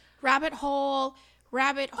 Rabbit hole.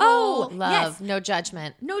 Oh, love. Yes. No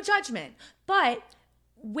judgment. But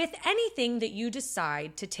with anything that you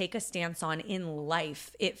decide to take a stance on in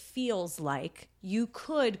life, it feels like you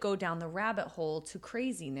could go down the rabbit hole to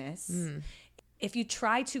craziness. If you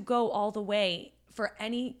try to go all the way for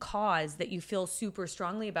any cause that you feel super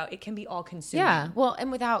strongly about, it can be all consuming. Yeah. Well,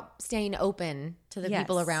 and without staying open to the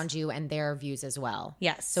people around you and their views as well.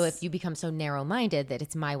 Yes. So if you become so narrow-minded that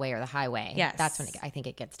it's my way or the highway, that's when I think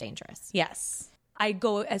it gets dangerous. Yes. I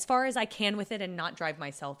go as far as I can with it and not drive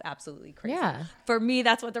myself absolutely crazy. Yeah. For me,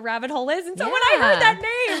 that's what the rabbit hole is. And so when I heard that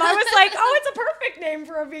name, I was like, it's a perfect name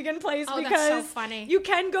for a vegan place because that's so funny. You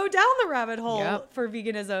can go down the rabbit hole for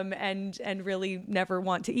veganism and really never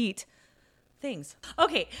want to eat things.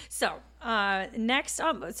 Okay, so next,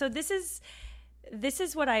 so this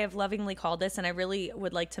is what I have lovingly called this, and I really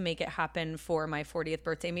would like to make it happen for my 40th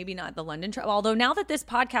birthday. Maybe not the London trip, although now that this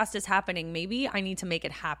podcast is happening, maybe I need to make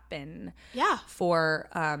it happen. Yeah. For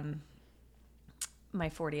my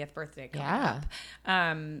 40th birthday coming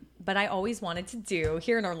up. But I always wanted to do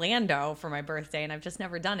here in Orlando for my birthday, and I've just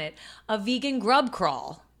never done it, a vegan grub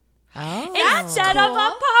crawl. Oh, instead of a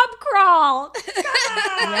pub crawl.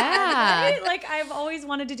 Yeah. Right? Like I've always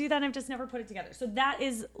wanted to do that and I've just never put it together. So that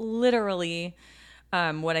is literally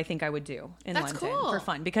what I think I would do in London for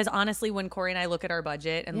fun. Because honestly, when Corey and I look at our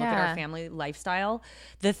budget and look at our family lifestyle,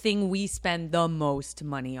 the thing we spend the most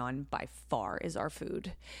money on by far is our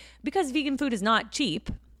food. Because vegan food is not cheap.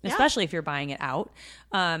 Especially if you're buying it out.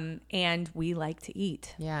 And we like to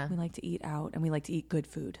eat. Yeah. We like to eat out and we like to eat good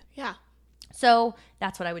food. Yeah. So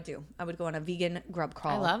that's what I would do. I would go on a vegan grub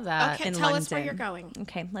crawl. I love that. Okay, tell us where you're going.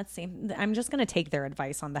 Okay, let's see. I'm just going to take their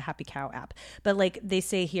advice on the Happy Cow app. But like they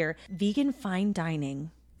say here, vegan fine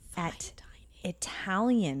dining at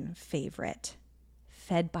Italian favorite,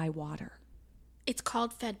 Fed by Water. It's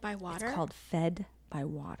called Fed by Water? It's called Fed by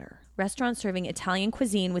Water. Restaurant serving Italian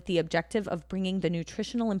cuisine with the objective of bringing the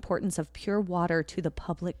nutritional importance of pure water to the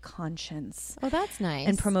public conscience. Oh, that's nice.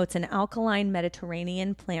 And promotes an alkaline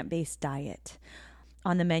Mediterranean plant-based diet.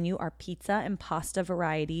 On the menu are pizza and pasta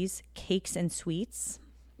varieties, cakes and sweets.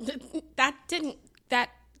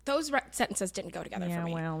 Those sentences didn't go together for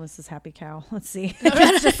me. Yeah, well, this is Happy Cow. Let's see.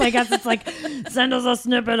 It's just, I guess it's like, send us a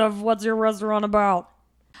snippet of what's your restaurant about.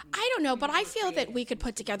 I don't know, but I feel that we could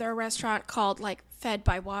put together a restaurant called like Fed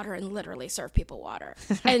by Water and literally serve people water.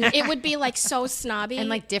 And it would be like so snobby. And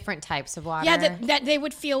like different types of water. Yeah, that they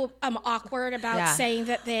would feel awkward about saying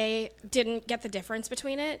that they didn't get the difference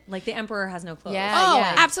between it. Like the emperor has no clothes.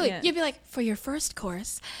 Yeah, absolutely. Yeah. You'd be like, for your first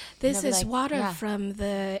course, this is water from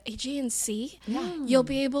the Aegean Sea. Yeah. You'll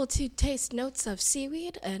be able to taste notes of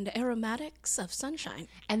seaweed and aromatics of sunshine.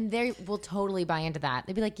 And they will totally buy into that.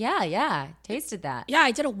 They'd be like, yeah, tasted that. Yeah,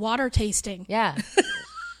 I did a water tasting. Yeah.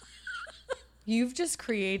 You've just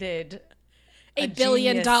created a $1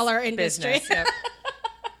 billion industry. Yep.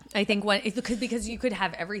 I think because you could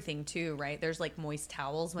have everything too, right? There's like moist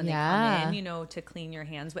towels when they come in, to clean your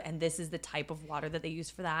hands. And this is the type of water that they use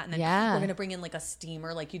for that. And then we're going to bring in like a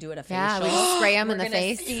steamer like you do at a facial. Yeah, we just spray them in the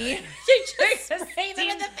face. You just spray them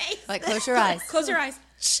in the face. Like, close your eyes. Close your eyes.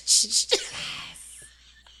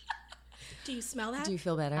 Do you smell that? Do you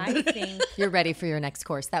feel better? I think You're ready for your next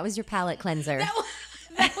course. That was your palate cleanser.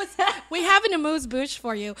 We have an amuse-bouche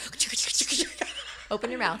for you. Open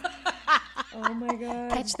your mouth. oh my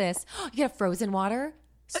God. Catch this. You get frozen water,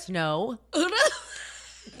 snow.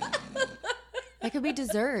 That could be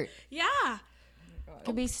dessert. Yeah. It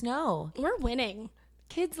could be snow. We're winning.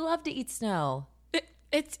 Kids love to eat snow.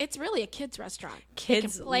 It's really a kids restaurant.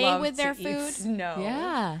 Kids they can play love with their to eat food. snow.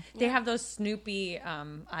 Yeah. They have those Snoopy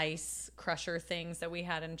ice crusher things that we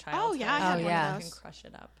had in childhood. Oh yeah, I had one yeah. of You those. can crush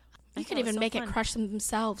it up. You could even make it crush them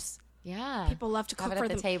themselves. Yeah. People love to cook Have it for at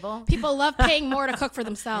the them. table. People love paying more to cook for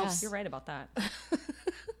themselves. You're right about that.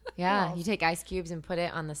 Yeah. You take ice cubes and put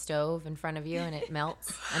it on the stove in front of you and it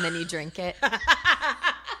melts and then you drink it.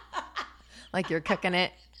 Like you're cooking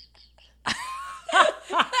it.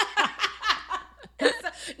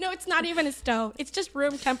 No, it's not even a stove. It's just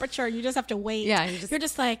room temperature. You just have to wait. Yeah, you're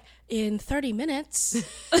just like, in 30 minutes.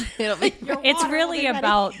 It'll be It's really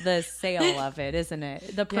about the sale of it, isn't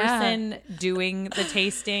it? The person doing the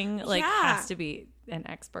tasting has to be an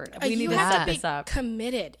expert. We need to set this up.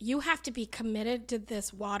 Committed. You have to be committed to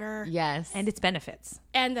this water. Yes. And its benefits.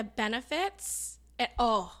 And the benefits.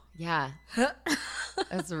 Yeah.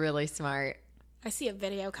 That's really smart. I see a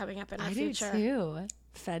video coming up in our I future. do too.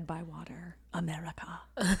 Fed by water, America.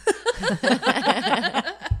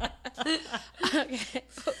 Okay.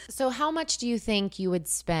 So how much do you think you would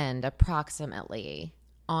spend approximately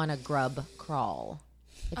on a grub crawl?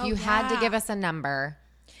 If you had to give us a number.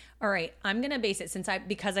 All right, I'm going to base it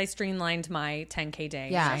because I streamlined my 10K day.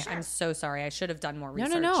 Yeah. I'm so sorry. I should have done more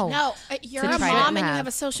research. No. No, you're To a try it mom and and you have- have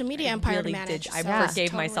a social media empire Really to manage. did. I so it's forgave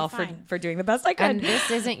totally myself fine. for doing the best I could. And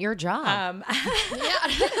this isn't your job.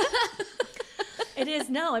 It is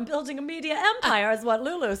now. I'm building a media empire, is what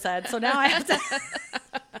Lulu said. So now I have to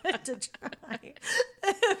try.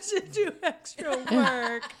 I have to do extra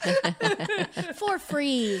work For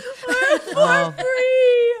free. for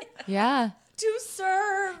free Yeah. to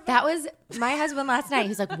serve. That was my husband last night.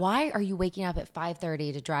 He's like, "Why are you waking up at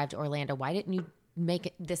 5:30 to drive to Orlando? Why didn't you make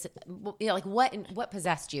it this? Like what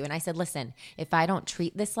possessed you?" And I said, "Listen, if I don't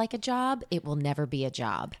treat this like a job, it will never be a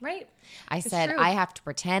job." Right. I said, true. "I have to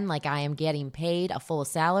pretend like I am getting paid a full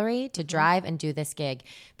salary to drive and do this gig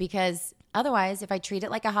because otherwise, if I treat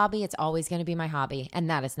it like a hobby, it's always going to be my hobby, and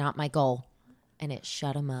that is not my goal." And it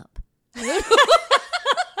shut him up.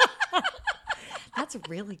 That's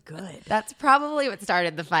really good. That's probably what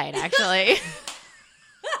started the fight, actually.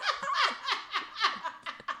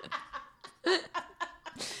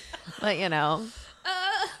 But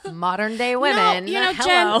modern day women. No,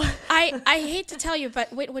 hello. Jen, I hate to tell you,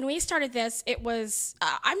 but when we started this, it was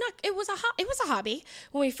it was a hobby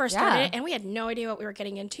when we first started it, and we had no idea what we were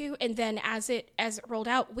getting into. And then as it rolled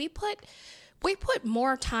out, we put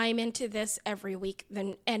more time into this every week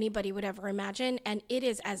than anybody would ever imagine, and it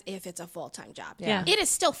is as if it's a full-time job. Yeah. It is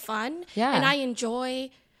still fun, Yeah. and I enjoy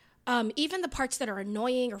even the parts that are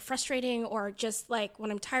annoying or frustrating or just like when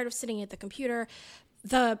I'm tired of sitting at the computer,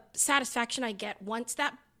 the satisfaction I get once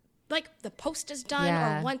that the post is done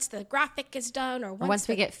or once the graphic is done or once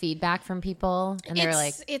we get feedback from people and they're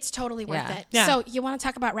like, it's totally worth it. Yeah. So you want to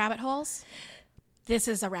talk about rabbit holes? This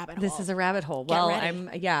is a rabbit hole. This is a rabbit hole. Get Well,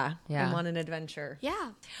 ready. Yeah. I'm on an adventure.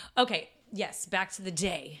 Yeah. Okay, yes, back to the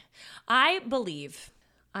day. I believe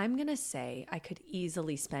I'm going to say I could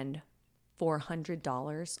easily spend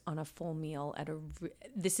 $400 on a full meal at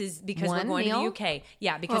this is because One we're going meal? to the UK.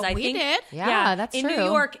 Yeah, because Well, I we think did. Yeah, that's in true.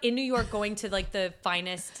 New York going to like the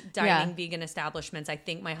finest dining Yeah. vegan establishments, I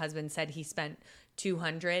think my husband said he spent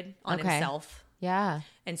 $200 on Okay. himself. yeah.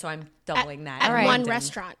 And so I'm doubling that. At in one London.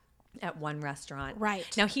 restaurant. At one restaurant. Right.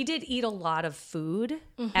 Now he did eat a lot of food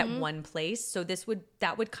at one place. So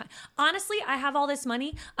honestly, I have all this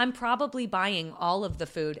money. I'm probably buying all of the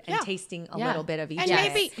food and tasting a little bit of each And of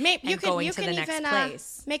maybe it you and going can to the next even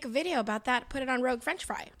place. make a video about that, put it on Rogue French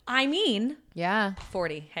Fry. I mean, Yeah.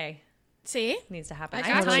 40. Hey, See? needs to happen. I I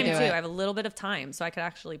have totally time do too. it. I have a little bit of time, so I could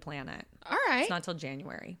actually plan it. All right. It's not till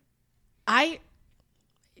January.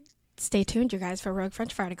 Stay tuned, you guys, for Rogue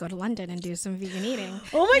French Fry to go to London and do some vegan eating.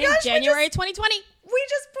 Oh my in gosh, January 2020. We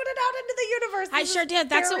just put it out into the universe. I sure did.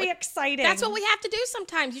 That's very what, exciting. That's what we have to do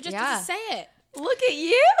sometimes. You just have to say it. Look at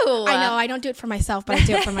you. I know. I don't do it for myself, but I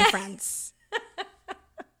do it for my friends.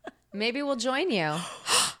 Maybe we'll join you.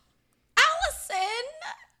 Allison!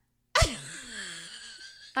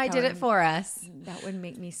 I did it for us. That would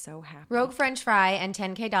make me so happy. Rogue French Fry and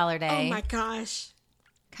 10K Dollar Day Oh my gosh.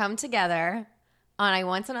 come together on a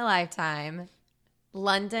once-in-a-lifetime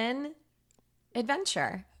London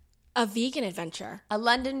adventure. A vegan adventure. A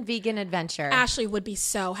London vegan adventure. Ashley would be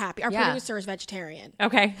so happy. Our Yeah. producer is vegetarian.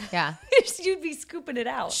 Okay. Yeah. You'd be scooping it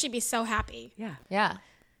out. She'd be so happy. Yeah. Yeah.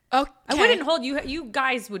 Okay. I wouldn't hold you. You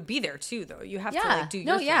guys would be there too, though. You have to Yeah. like do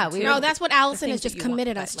No, your yeah, thing, we too. No, that's what Allison The has things just that you want,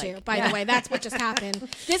 committed but, us to, like, by the way. That's what just happened.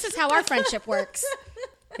 This is how our friendship works.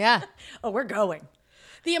 Yeah. Oh, we're going.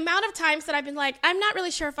 The amount of times that I've been like, I'm not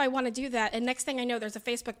really sure if I want to do that. And next thing I know, there's a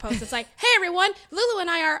Facebook post. It's like, hey, everyone, Lulu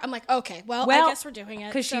and I are. I'm like, okay, well I guess we're doing it.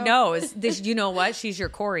 Because she So- knows. This, you know what? She's your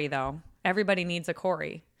Corey, though. Everybody needs a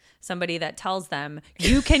Corey. Somebody that tells them,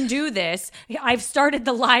 you can do this. I've started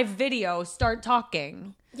the live video. Start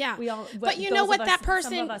talking. Yeah. We all- but you those know of what us- that some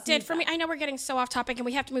person of us did need for me? that. I know we're getting so off topic and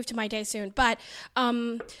we have to move to my day soon, but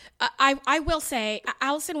I will say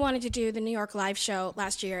Allison wanted to do the New York live show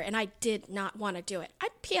last year and I did not want to do it.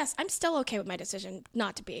 P.S. I'm still okay with my decision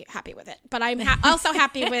not to be happy with it, but I'm also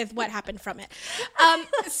happy with what happened from it.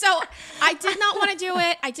 So I did not want to do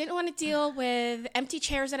it. I didn't want to deal with empty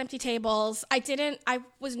chairs at empty tables. I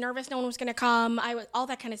was nervous no one was going to come. All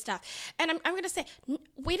that kind of stuff. And I'm going to say,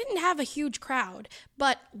 we didn't have a huge crowd,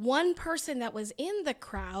 but one person that was in the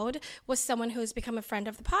crowd was someone who's become a friend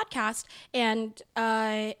of the podcast and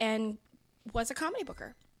was a comedy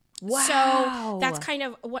booker. Wow. So that's kind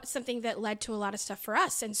of something that led to a lot of stuff for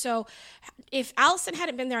us. And so if Allison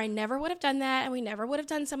hadn't been there, I never would have done that. And we never would have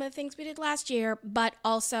done some of the things we did last year. But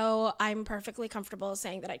also, I'm perfectly comfortable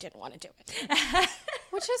saying that I didn't want to do it.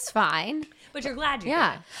 Which is fine. But you're glad you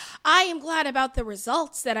Yeah. did it. I am glad about the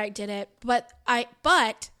results that I did it.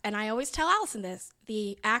 And I always tell Allison this,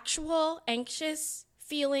 the actual anxious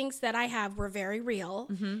feelings that I have were very real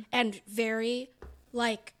and very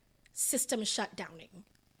like system shutdowning.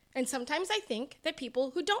 And sometimes I think that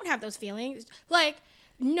people who don't have those feelings, like,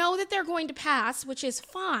 know that they're going to pass, which is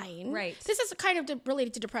fine. Right. This is kind of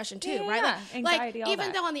related to depression too, Yeah, right? yeah. Anxiety, like all even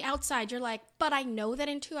that. though on the outside you're like, but I know that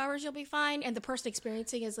in 2 hours you'll be fine, and the person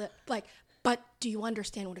experiencing is like, but do you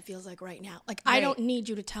understand what it feels like right now? Like, I Right. don't need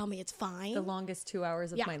you to tell me it's fine. The longest 2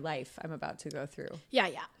 hours of Yeah. my life I'm about to go through. Yeah.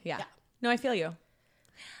 No, I feel you.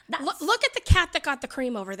 Look at the cat that got the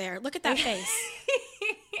cream over there. Look at that face.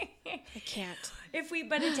 I can't.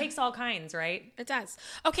 But it takes all kinds, right? It does.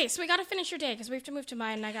 Okay, so we got to finish your day because we have to move to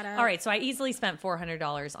mine and I got to. All right, so I easily spent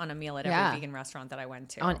 $400 on a meal at every Yeah. vegan restaurant that I went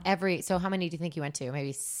to. So how many do you think you went to?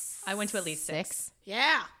 Maybe I went to at least six.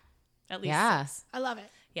 Yeah. At least Yeah. 6. I love it.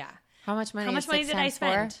 Yeah. How much money? How much is money 6 did I times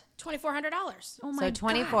spend? 4? $2,400. Oh So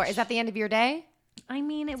 24. Is that the end of your day? I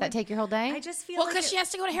mean, Does that take your whole day? I just feel Well, like because she has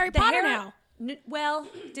to go to Harry the Potter hair- now. Well,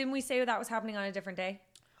 didn't we say that was happening on a different day?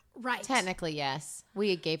 Right. Technically, yes.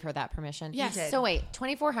 We gave her that permission. Yes. We did. So wait,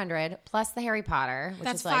 2,400 plus the Harry Potter, which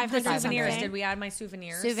That's is like 500 Souvenirs. something. Did we add my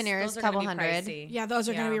souvenirs? Souvenirs, Those are gonna couple be hundred. pricey. Yeah, those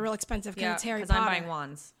are going to be real expensive because Yeah, it's Harry because Potter. I'm buying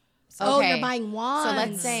wands. Oh, Okay. you're buying wands. So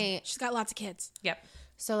let's say she's got lots of kids. Yep.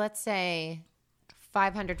 So let's say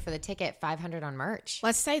 500 for the ticket, 500 on merch.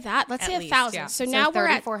 Let's say that. Let's At say least, 1,000. yeah. So So now we're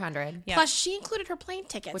at 3,400 Yeah. plus she included her plane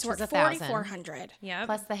tickets, Which so we're was at 1,000. 4,400, Yep.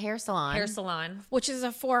 plus the hair salon. hair salon. which is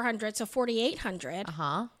a 400, so 4,800.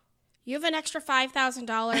 Uh-huh. You have an extra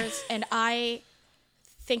 $5,000, and I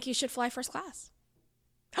think you should fly first class.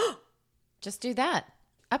 Just do that.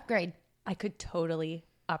 Upgrade. I could totally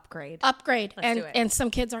upgrade. Upgrade, Let's do it. and some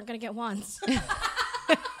kids aren't going to get wands.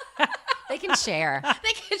 They can share.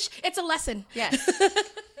 It's a lesson. Yes.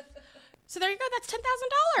 So there you go. That's $10,000.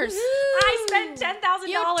 I spent $10,000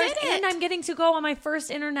 You did it. and I'm getting to go on my first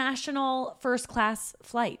international first class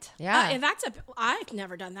flight. Yeah. I've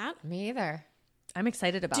never done that. Me either. I'm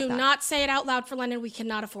excited about Do that. not say it out loud for London. We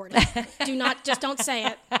cannot afford it. Just don't say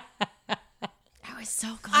it. I was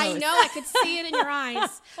so close. I know. I could see it in your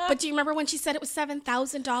eyes. But do you remember when she said it was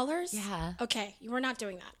 $7,000? Yeah. Okay. We're not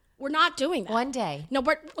doing that. We're not doing that. One day. No,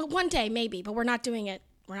 but one day maybe, but we're not doing it.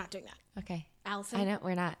 We're not doing that. Okay. Allison? I know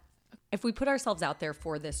we're not. If we put ourselves out there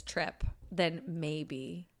for this trip, then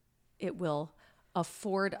maybe it will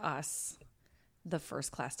afford us the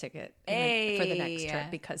first class ticket for the next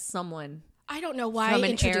trip because someone I don't know why from I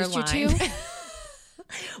an introduced you airline to.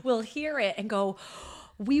 will hear it and go,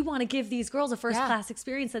 we want to give these girls a first Yeah. class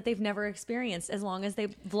experience that they've never experienced as long as they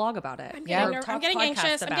vlog about it. Yeah. Or I'm talk getting podcasts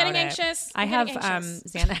anxious. I'm about getting it. anxious. I I'm have getting anxious.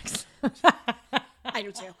 Xanax. I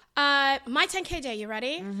do too. My 10K day, you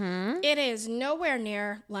ready? Mm-hmm. It is nowhere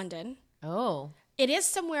near London. Oh. It is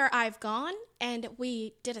somewhere I've gone, and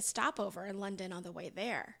we did a stopover in London on the way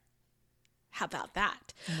there. How about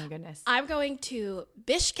that? Oh my goodness. I'm going to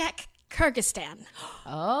Bishkek, Kyrgyzstan.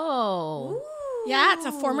 Oh. Yeah, it's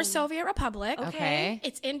a former Soviet republic. Okay.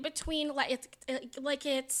 It's in between,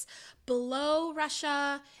 it's below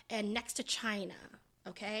Russia and next to China.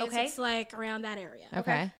 Okay. So it's like around that area.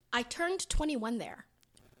 Okay. I turned 21 there.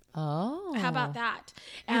 Oh. How about that?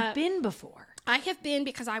 You've been before. I have been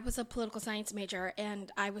because I was a political science major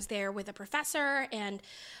and I was there with a professor and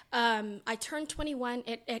I turned 21.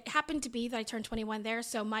 It happened to be that I turned 21 there.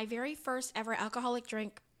 So my very first ever alcoholic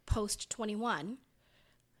drink post 21,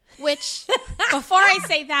 which before I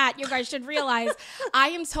say that, you guys should realize I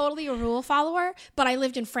am totally a rule follower, but I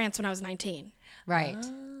lived in France when I was 19. Right.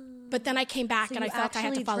 But then I came back and I felt I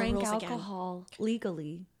had to follow rules again. Alcohol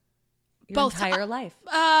legally. Both entire life.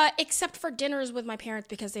 Except for dinners with my parents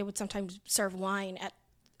because they would sometimes serve wine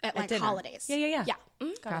at like dinner. holidays. Yeah.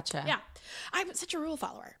 Gotcha. Yeah. I'm such a rule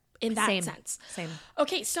follower in that sense. Same.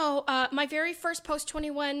 Okay, so my very first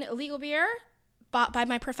post-21 legal beer bought by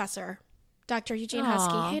my professor, Dr. Eugene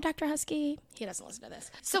Husky. Hey, Dr. Husky. He doesn't listen to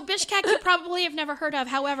this. So Bishkek you probably have never heard of.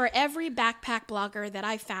 However, every backpack blogger that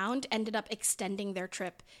I found ended up extending their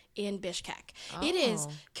trip in Bishkek.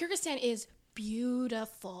 Kyrgyzstan is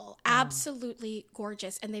beautiful, absolutely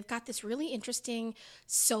gorgeous. And they've got this really interesting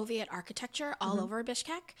Soviet architecture all over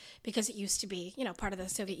Bishkek because it used to be, part of the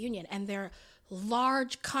Soviet Union. And they're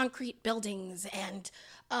large concrete buildings and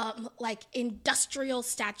like industrial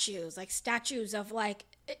statues, like statues of like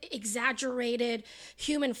exaggerated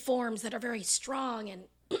human forms that are very strong and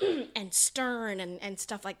and stern and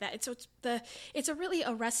stuff like that. So it's a really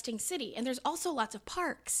arresting city. And there's also lots of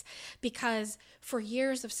parks because for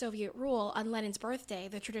years of Soviet rule on Lenin's birthday,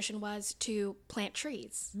 the tradition was to plant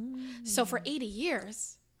trees. So for 80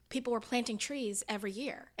 years, people were planting trees every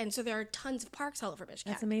year. And so there are tons of parks all over Bishkek.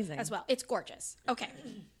 That's amazing. As well. It's gorgeous. Okay.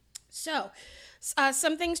 So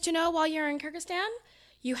some things to know while you're in Kyrgyzstan.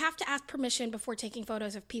 You have to ask permission before taking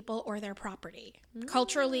photos of people or their property.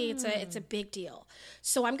 Culturally, it's a big deal.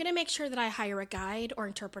 So I'm going to make sure that I hire a guide or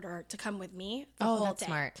interpreter to come with me the whole that's day.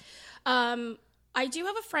 Smart. I do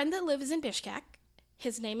have a friend that lives in Bishkek.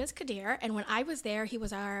 His name is Kadir, and when I was there, he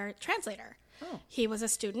was our translator. He was a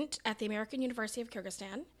student at the American University of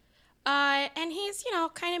Kyrgyzstan. And he's,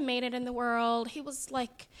 kind of made it in the world. He was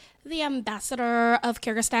like the ambassador of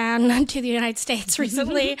Kyrgyzstan to the United States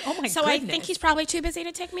recently. Oh my so goodness. I think he's probably too busy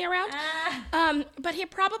to take me around. But he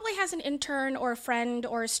probably has an intern or a friend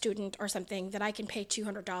or a student or something that I can pay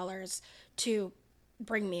 $200 to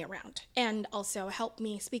bring me around and also help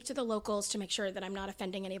me speak to the locals to make sure that I'm not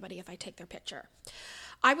offending anybody if I take their picture.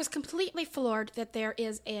 I was completely floored that there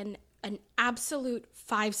is an absolute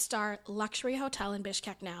 5-star luxury hotel in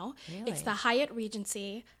Bishkek now. Really? It's the Hyatt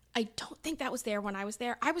Regency. I don't think that was there when I was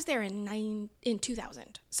there. I was there in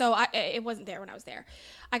 2000. So it wasn't there when I was there.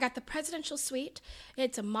 I got the presidential suite.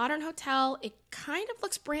 It's a modern hotel. It kind of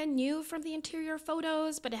looks brand new from the interior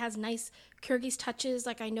photos, but it has nice Kyrgyz touches.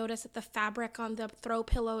 Like I noticed that the fabric on the throw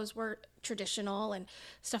pillows were traditional and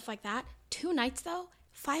stuff like that. 2 nights though,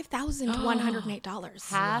 $5,108.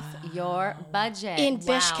 Half your budget. In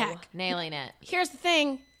Bishkek. Nailing it. Here's the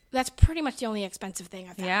thing. That's pretty much the only expensive thing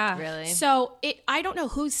I've had. Yeah. Really? So I don't know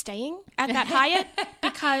who's staying at that Hyatt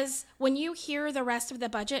because when you hear the rest of the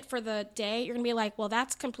budget for the day, you're going to be like, well,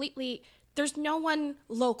 that's completely, there's no one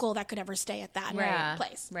local that could ever stay at that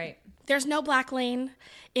place. Right. There's no Black Lane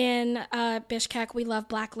in Bishkek. We love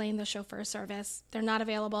Black Lane, the chauffeur service. They're not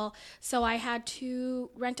available. So I had to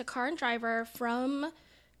rent a car and driver from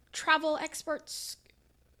Travel Experts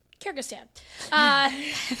Kyrgyzstan.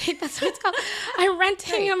 I think that's what it's called. I'm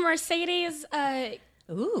renting a Mercedes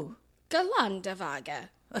Ooh. Galandewagen.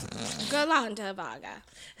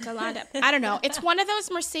 I don't know. It's one of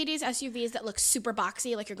those Mercedes SUVs that looks super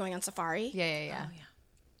boxy, like you're going on safari. Yeah.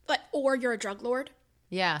 Or you're a drug lord.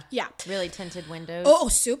 Yeah. Yeah. Really tinted windows. Oh,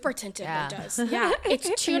 super tinted windows. Yeah. It's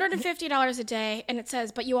 $250 a day, and it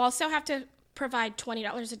says, but you also have to provide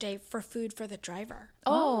 $20 a day for food for the driver.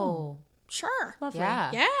 Oh. Sure. Lovely.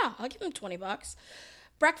 Yeah. I'll give them $20.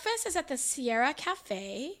 Breakfast is at the Sierra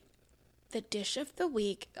Cafe. The dish of the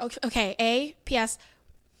week. Okay. P.S.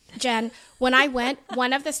 Jen, when I went,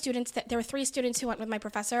 one of the students there were 3 students who went with my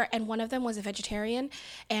professor, and one of them was a vegetarian,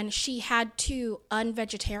 and she had to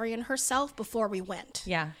unvegetarian herself before we went.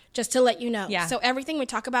 Yeah. Just to let you know. Yeah. So everything we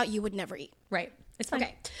talk about, you would never eat. Right. It's fine.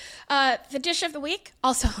 Okay. The dish of the week,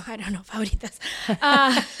 also, I don't know if I would eat this,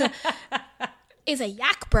 is a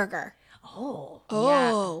yak burger.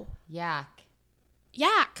 Oh. Yak.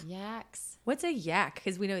 Yak. What's a yak?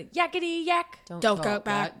 Because we know yakety yak. Don't go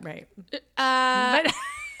back. Right.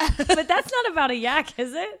 But that's not about a yak,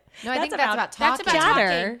 is it? No, I think that's about That's talking. about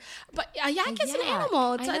Chatter. talking. But a yak is an yak.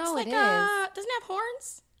 animal. I know it's like it is. doesn't it have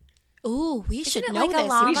horns? Ooh, we should it know like a this.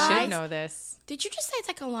 llama? We guys. should know this. Did you just say it's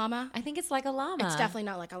like a llama? I think it's like a llama. It's definitely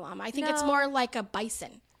not like a llama. I think it's No. more like a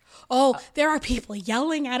bison. Oh, there are people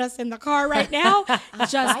yelling at us in the car right now,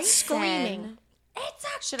 just Bison. screaming. It's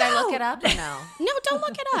actually. Should I look it up or no? No, don't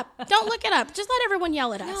look it up. Don't look it up. Just let everyone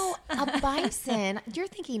yell at us. No, a bison. You're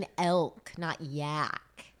thinking elk, not yak.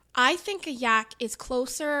 I think a yak is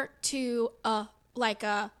closer to like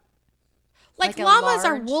Like a llamas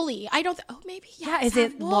are large- woolly. I don't. Maybe Yeah, yaks is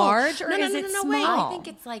it have wool. large or no, is no, it no, no, wait. small?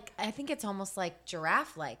 I think it's almost like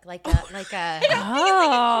giraffe-like, like a. Oh, No,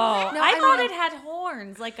 I I thought mean- it had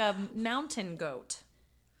horns like a mountain goat.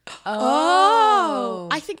 Oh,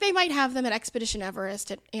 I think they might have them at Expedition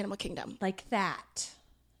Everest at Animal Kingdom. Like that.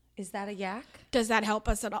 Is that a yak? Does that help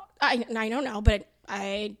us at all? I don't know, but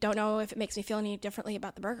I don't know if it makes me feel any differently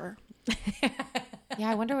about the burger. Yeah,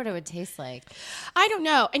 I wonder what it would taste like. I don't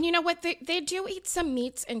know. And you know what? They do eat some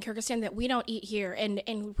meats in Kyrgyzstan that we don't eat here. And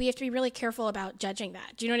we have to be really careful about judging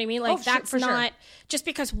that. Do you know what I mean? Like, Oh, that's for sure. not just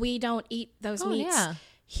because we don't eat those meats yeah.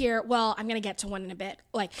 here. Well, I'm going to get to one in a bit.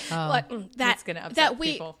 Like, That's gonna upset that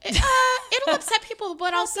we, people. It'll upset people,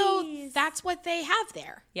 but also that's what they have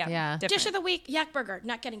there. Yeah. different. Dish of the week, yak burger.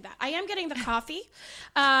 Not getting that. I am getting the coffee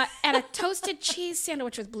and a toasted cheese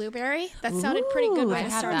sandwich with blueberry. That sounded pretty good when I'd I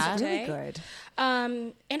have started that. today. Really good.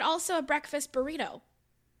 And also a breakfast burrito.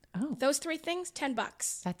 Oh. Those three things,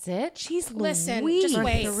 $10. That's it? Jeez, Listen, Louise. just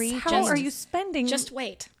wait. How are you spending? Just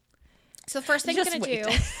wait. So the first thing I'm Just going to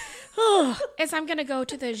wait. do is I'm going to go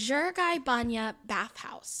to the Zhirgai Banya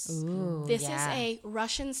bathhouse. Ooh, This yeah. is a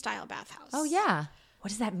Russian-style bathhouse. Oh, yeah. What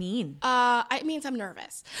does that mean? It means I'm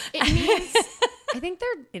nervous. It means... I think they're.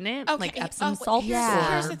 In it, Okay. like Epsom salts.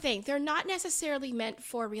 Here's or- the thing. They're not necessarily meant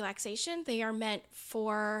for relaxation. They are meant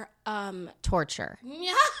for... torture.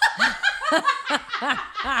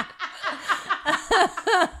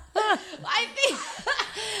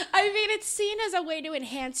 I mean, it's seen as a way to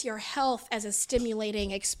enhance your health as a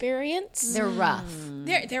stimulating experience. They're rough.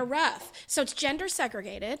 They're rough. So it's gender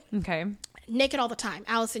segregated. Okay. Naked all the time.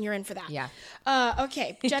 Allison, you're in for that. Yeah.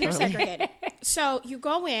 Okay, gender segregated. So you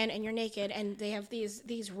go in and you're naked, and they have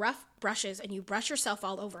these rough brushes, and you brush yourself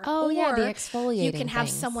all over. Oh, yeah, the Or exfoliating You can have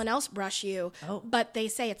things. someone else brush you, but they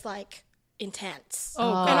say it's like intense. Oh,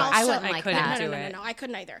 And God. also- I wouldn't I like couldn't that. do no, it. I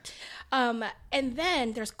couldn't either. And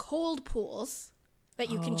then there's cold pools that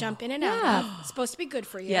you can jump in and out of. It's supposed to be good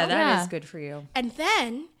for you. Yeah, that is Yeah. good for you. And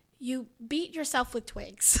then you beat yourself with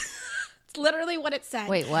twigs. It's literally what it said.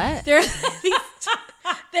 Wait, what? There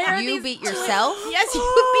are You these beat yourself? Yes, you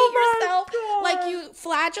beat yourself. Like you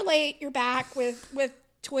flagellate your back with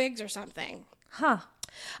twigs or something. Huh.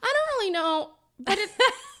 I don't really know, but it.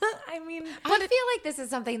 I mean, I feel like this is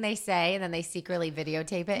something they say and then they secretly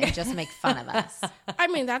videottape it and just make fun of us. I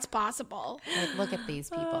mean, that's possible. Like, look at these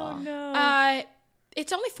people.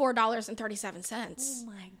 It's only $4.37. oh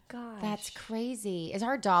my God. That's crazy. Is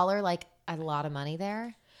our dollar like a lot of money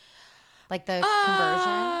there? Like the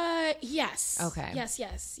conversion? Yes. Okay. Yes,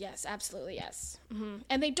 absolutely, yes.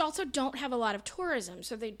 And they also don't have a lot of tourism,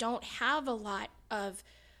 so they don't have a lot of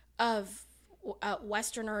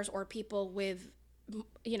Westerners or people with,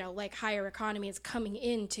 like higher economies coming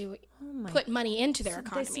in to put money into their They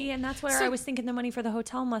economy. see, and that's where I was thinking the money for the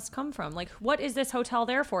hotel must come from. Like, what is this hotel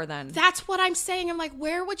there for then? That's what I'm saying. I'm like,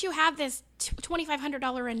 where would you have this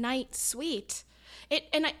 $2,500 a night suite?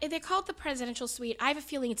 They call it the presidential suite. I have a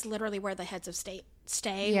feeling it's literally where the heads of state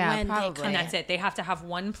stay Yeah, when probably. they come And in. that's it. They have to have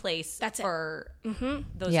one place That's it. for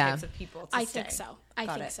those Yeah. types of people to I stay. think so. I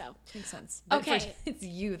Got think it. so. Makes sense. But Okay. it's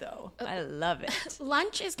you, though. I love it.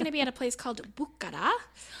 Lunch is going to be at a place called Bukhara.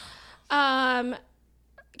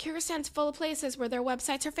 Kyrgyzstan's full of places where their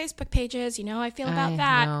websites or Facebook pages. You know how I feel about I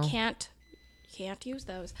that. know. Can't use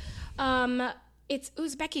those. It's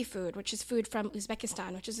Uzbeki food, which is food from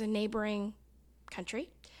Uzbekistan, which is a neighboring country.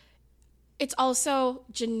 It's also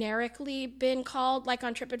generically been called, like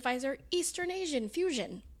on TripAdvisor, Eastern Asian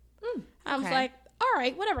fusion. I was okay. like, all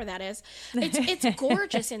right, whatever that is. It's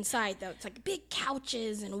gorgeous inside, though. It's like big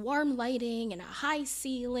couches and warm lighting and a high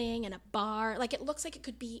ceiling and a bar. Like it looks like it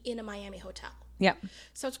could be in a Miami hotel. Yep.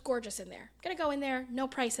 So it's gorgeous in there. Gonna go in there, no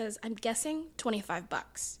prices. I'm guessing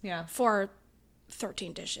 $25. Yeah. For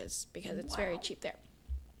 13 dishes because it's very cheap there.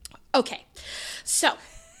 Okay, so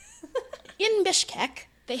in Bishkek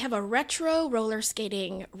they have a retro roller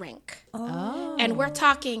skating rink. Oh. And we're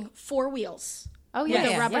talking 4 wheels. Oh, With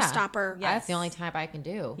yeah. a rubber yeah. stopper. That's the only type I can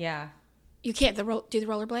do. Yeah. You can't do the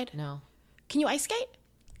rollerblade? No. Can you ice skate?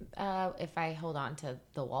 If I hold on to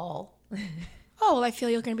the wall. Oh, well, I feel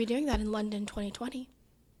you're going to be doing that in London 2020.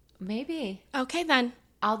 Maybe. Okay, then.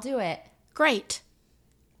 I'll do it. Great.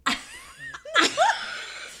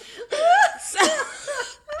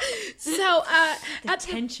 So The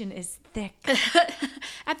tension is thick.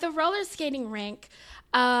 at the roller skating rink,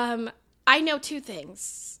 I know two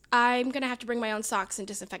things. I'm going to have to bring my own socks and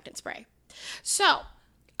disinfectant spray. So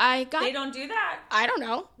I got... They don't do that. I don't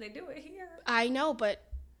know. They do it here. I know, but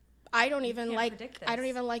I don't even like... predict I don't this.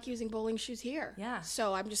 even like using bowling shoes here. Yeah.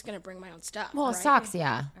 So I'm just going to bring my own stuff. Well, right? socks,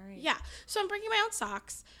 yeah. Yeah. So I'm bringing my own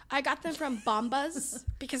socks. I got them from Bombas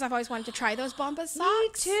because I've always wanted to try those Bombas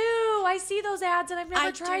socks. Me too. I see those ads and I've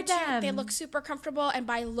never tried do too. them. They look super comfortable, and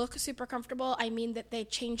by look super comfortable, I mean that they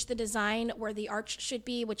changed the design where the arch should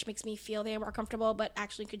be, which makes me feel they are more comfortable, but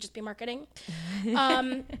actually could just be marketing.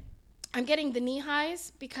 I'm getting the knee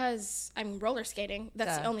highs because I'm roller skating.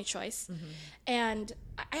 That's the only choice. And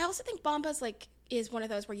I also think Bombas is one of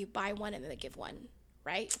those where you buy one and then they give one.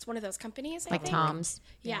 Right? It's one of those companies, I Like think. Tom's.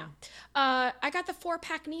 Yeah. I got the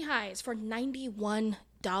 4-pack knee highs for $91.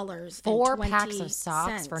 4 packs of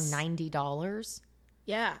socks for $90.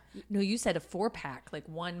 Yeah. No, you said a 4-pack, like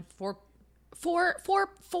 4.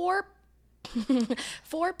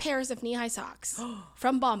 Four pairs of knee-high socks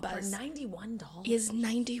from Bombas $91. is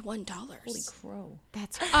 $91. Holy crow.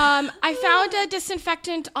 That's I found a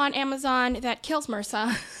disinfectant on Amazon that kills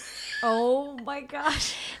MRSA. Oh my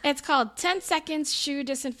gosh. It's called 10 Seconds Shoe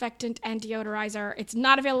Disinfectant and Deodorizer. It's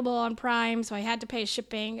not available on Prime, so I had to pay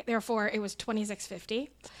shipping. Therefore, it was $26.50.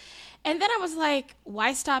 And then I was like,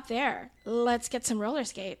 why stop there? Let's get some roller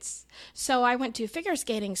skates. So I went to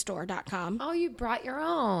figureskatingstore.com. Oh, you brought your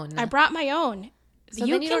own. I brought my own. So then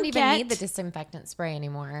you don't even need the disinfectant spray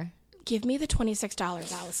anymore. Give me the $26,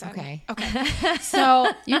 Allison. Okay.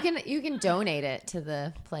 So You can donate it to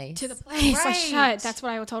the place. to the place. I Right. should. That's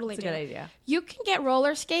what I would totally do. Good idea. You can get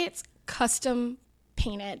roller skates custom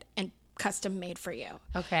painted and custom made for you.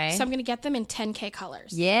 Okay. So I'm going to get them in 10K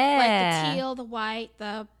colors. Yeah. Like the teal, the white,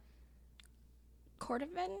 the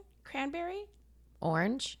cordovan, cranberry.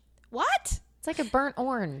 Orange. What? It's like a burnt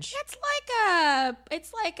orange.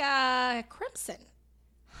 It's like a crimson.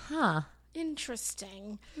 Huh.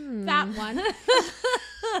 Interesting. That one.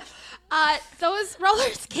 Those roller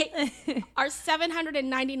skates are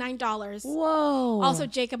 $799. Whoa. Also,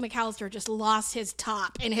 Jacob McAllister just lost his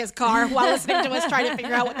top in his car while listening to us trying to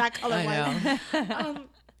figure out what that color was.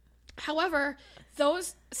 However,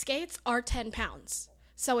 those skates are 10 pounds.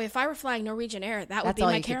 So if I were flying Norwegian Air, that would That's be all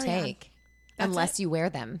my you could carry-on. take. Unless you wear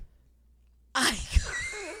them.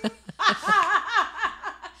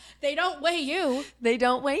 They don't weigh you. They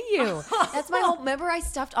don't weigh you. That's my whole... Remember I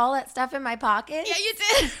stuffed all that stuff in my pocket? Yeah, you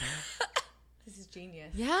did. This is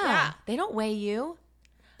genius. Yeah. They don't weigh you.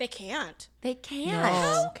 They can't. They can't.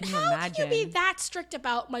 No. Can you How imagine? can you be that strict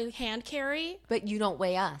about my hand carry, But you don't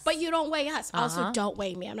weigh us. but you don't weigh us? Also, don't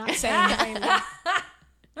weigh me. I'm not saying you weigh me.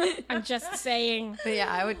 I'm just saying. But yeah,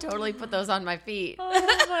 I would totally put those on my feet.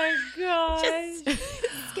 Oh my gosh.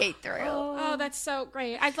 Skate through. Oh, that's so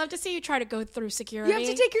great. I'd love to see you try to go through security. You have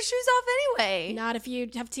to take your shoes off anyway. Not if you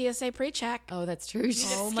have TSA pre-check. Oh, that's true. Oh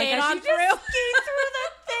Skate on you through. just skate through the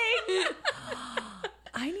thing.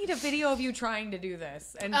 I need a video of you trying to do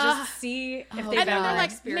this and just see if they've And then they're ever like, ma'am,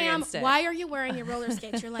 experienced it. why are you wearing your roller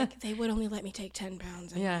skates? You're like, they would only let me take 10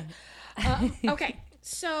 pounds. Yeah. Okay.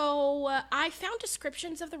 So I found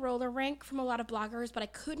descriptions of the roller rink from a lot of bloggers, but I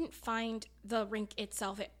couldn't find the rink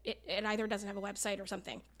itself. It either doesn't have a website or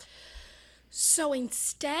something. So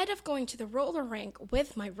instead of going to the roller rink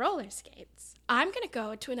with my roller skates, I'm going to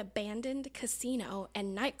go to an abandoned casino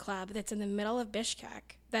and nightclub that's in the middle of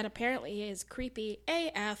Bishkek that apparently is creepy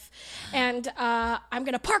AF. And I'm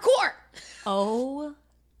going to parkour. Oh.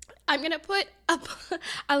 I'm going to put up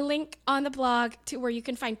a link on the blog to where you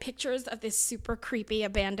can find pictures of this super creepy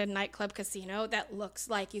abandoned nightclub casino that looks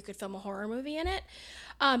like you could film a horror movie in it.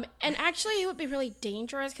 And actually, it would be really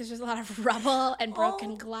dangerous because there's a lot of rubble and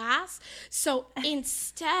broken glass. So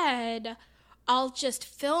instead, I'll just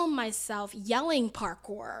film myself yelling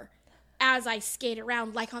parkour as I skate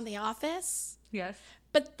around like on The Office. Yes.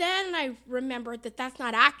 But then I remembered that that's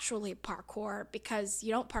not actually parkour because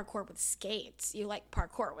you don't parkour with skates. You like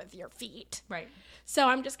parkour with your feet. Right. So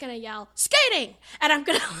I'm just going to yell, skating! And I'm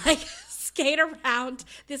going to like skate around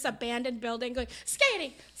this abandoned building going,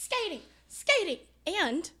 skating, skating, skating.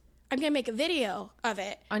 And I'm going to make a video of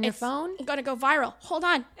it. On your phone? It's going to go viral. Hold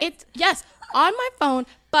on. Yes, on my phone,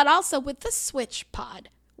 but also with the Switch Pod.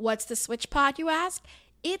 What's the Switch Pod, you ask?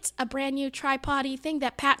 It's a brand new tripod-y thing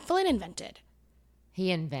that Pat Flynn invented. He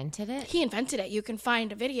invented it? He invented it. You can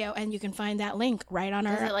find a video and you can find that link right on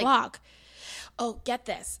our it, like- blog. Oh, get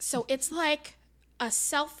this. So it's like a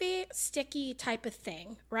selfie sticky type of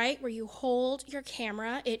thing, right? Where you hold your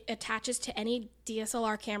camera. It attaches to any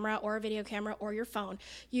DSLR camera or a video camera or your phone.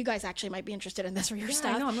 You guys actually might be interested in this for your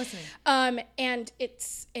stuff. I know, I'm listening. And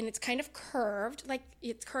it's kind of curved, like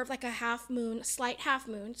it's curved like a half moon, slight half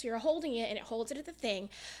moon. So you're holding it and it holds it at the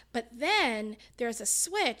thing. But then there's a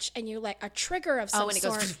switch and you like a trigger of some and it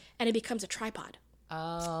sort goes and it becomes a tripod.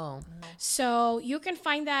 Oh, So you can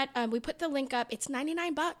find that. We put the link up. It's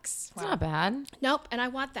 $99. it's not bad. Nope. And I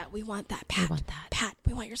want that. We want that, Pat. Pat,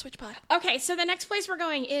 we want your switch pod. Okay, so the next place we're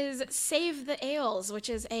going is Save the Ales, which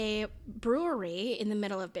is a brewery in the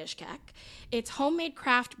middle of Bishkek. It's homemade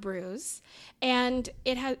craft brews, and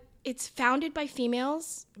it's founded by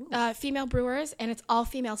females, female brewers, and it's all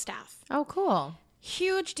female staff. Oh, cool.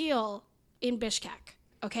 Huge deal in Bishkek.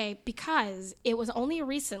 Okay, because it was only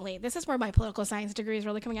recently, this is where my political science degree is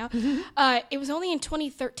really coming out. It was only in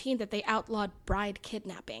 2013 that they outlawed bride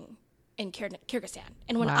kidnapping in Kyrgyzstan.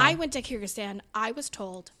 And when I went to Kyrgyzstan, I was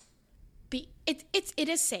told, it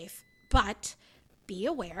is safe, but be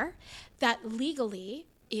aware that legally,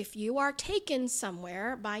 if you are taken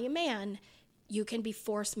somewhere by a man, you can be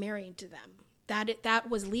forced married to them. That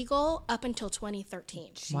was legal up until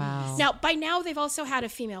 2013. Wow. Now, by now, they've also had a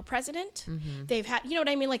female president. They've had, you know what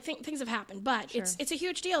I mean? Like, things have happened. But it's a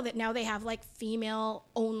huge deal that now they have, like,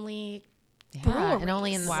 female-only breweries. And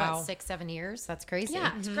only in, 6-7 years? That's crazy.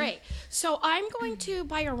 Yeah, it's great. So I'm going to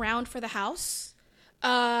buy a round for the house.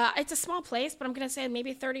 It's a small place, but I'm going to say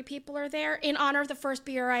maybe 30 people are there in honor of the first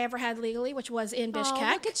beer I ever had legally, which was in Bishkek.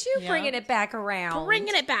 Oh, look at you bringing it back around.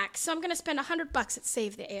 Bringing it back. So I'm going to spend $100 at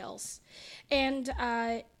Save the Ales. And,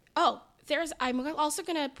 I'm also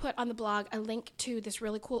going to put on the blog a link to this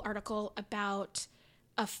really cool article about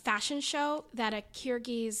a fashion show that a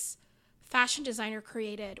Kyrgyz fashion designer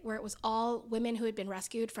created, where it was all women who had been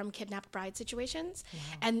rescued from kidnapped bride situations.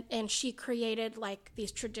 Wow. And she created like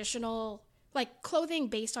these traditional, like clothing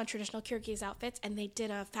based on traditional Kyrgyz outfits, and they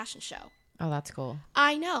did a fashion show. Oh, that's cool.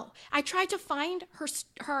 I know. I tried to find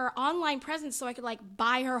her online presence so I could like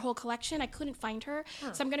buy her whole collection. I couldn't find her.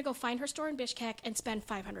 So I'm going to go find her store in Bishkek and spend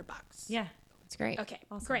 $500. Yeah. That's great. Okay,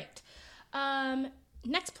 awesome. Great.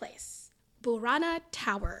 Next place, Burana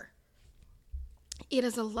Tower. It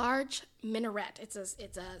is a large minaret. It's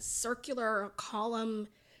a circular column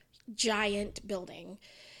giant building.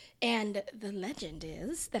 And the legend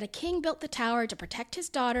is that a king built the tower to protect his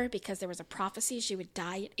daughter because there was a prophecy she would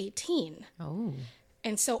die at 18. Oh.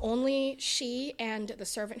 And so only she and the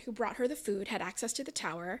servant who brought her the food had access to the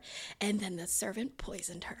tower. And then the servant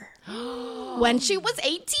poisoned her when she was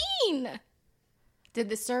 18. Did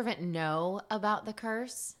the servant know about the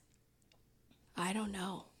curse? I don't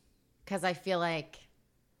know. Because I feel like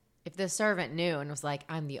if the servant knew and was like,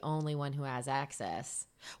 I'm the only one who has access.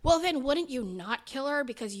 Well, then wouldn't you not kill her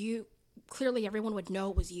because clearly everyone would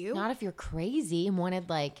know it was you? Not if you're crazy and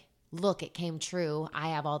wanted like, look, it came true. I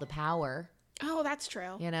have all the power. Oh, that's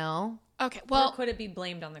true. You know? Okay, well. Or could it be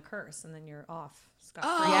blamed on the curse and then you're off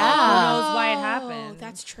scot-free? Oh, yeah. Who knows why it happened?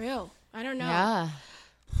 That's true. I don't know. Yeah.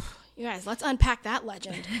 You guys, let's unpack that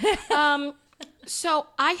legend. So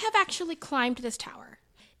I have actually climbed this tower.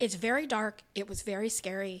 It's very dark. It was very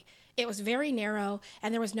scary. It was very narrow,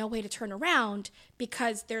 and there was no way to turn around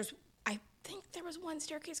because I think there was one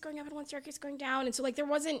staircase going up and one staircase going down. And so like there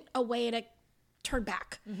wasn't a way to turn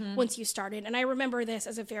back once you started. And I remember this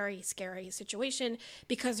as a very scary situation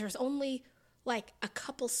because there's only like a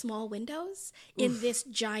couple small windows in this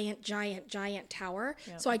giant tower.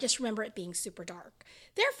 Yep. So I just remember it being super dark.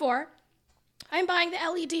 Therefore, I'm buying the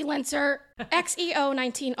LED Lenser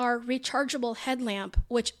XEO19R rechargeable headlamp,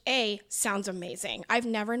 which sounds amazing. I've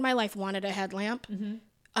never in my life wanted a headlamp.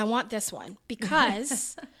 I want this one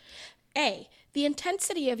because the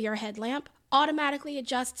intensity of your headlamp automatically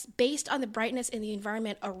adjusts based on the brightness in the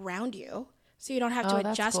environment around you. So you don't have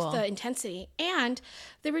to adjust the intensity. And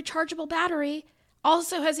the rechargeable battery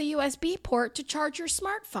also has a USB port to charge your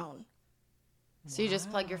smartphone. So you just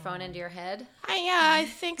plug your phone into your head? I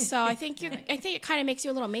think so. I think it kind of makes you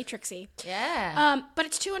a little matrixy. Yeah. But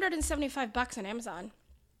it's $275 on Amazon.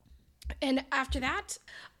 And after that,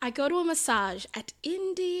 I go to a massage at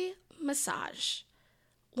Indie Massage.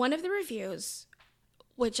 One of the reviews,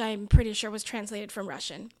 which I'm pretty sure was translated from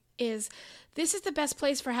Russian, is, "This is the best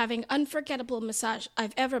place for having unforgettable massage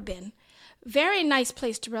I've ever been. Very nice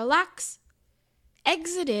place to relax.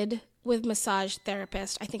 Exited with massage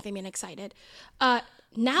therapist." I think they mean excited.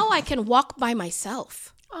 "Now I can walk by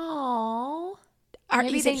myself." Oh.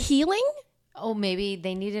 Is it healing? Oh, maybe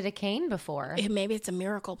they needed a cane before. Maybe it's a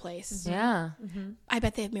miracle place. Yeah. I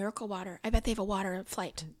bet they have miracle water. I bet they have a water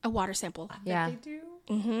flight, a water sample. Yeah. They do.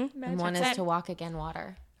 And one is to walk again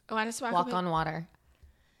water. Want us to Walk on water.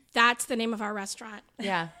 That's the name of our restaurant.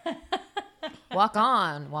 Yeah. Walk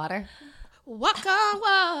on water. Walk on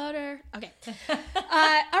water. Okay.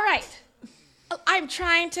 All right. I'm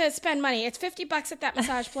trying to spend money. It's $50 at that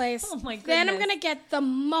massage place. Oh my goodness. Then I'm going to get the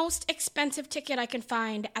most expensive ticket I can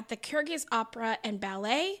find at the Kyrgyz Opera and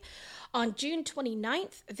Ballet. On June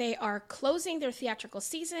 29th, they are closing their theatrical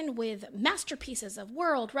season with masterpieces of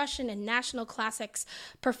world, Russian, and national classics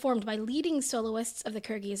performed by leading soloists of the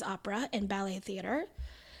Kyrgyz Opera and Ballet Theater.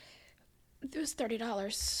 It was $30. Oh,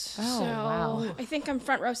 so wow. I think I'm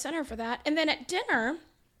front row center for that. And then at dinner,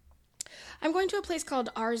 I'm going to a place called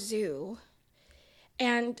Our Zoo.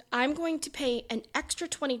 And I'm going to pay an extra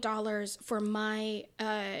 $20 for my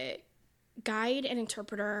guide and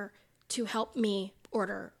interpreter to help me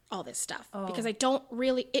order all this stuff. Because I don't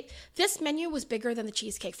really... This menu was bigger than the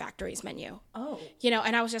Cheesecake Factory's menu. Oh. You know,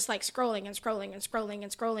 and I was just like scrolling and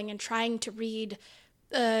trying to read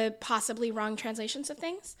possibly wrong translations of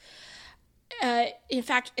things. In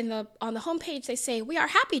fact, on the homepage, they say, "We are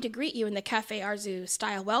happy to greet you in the Café Arzu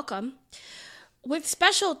style welcome. With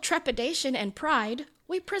special trepidation and pride,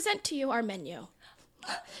 we present to you our menu.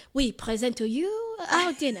 We present to you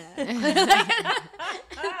our dinner." Then,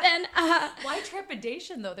 Why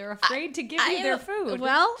trepidation, though? They're afraid to give you their food.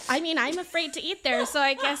 Well, I mean, I'm afraid to eat there, so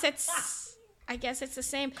I guess it's the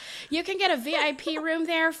same. You can get a VIP room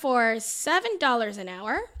there for $7 an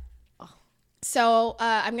hour. So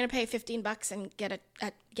I'm gonna pay $15 and get it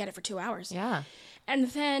for 2 hours. Yeah.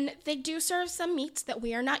 And then they do serve some meats that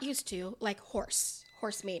we are not used to, like horse.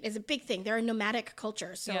 Horse meat is a big thing. They're a nomadic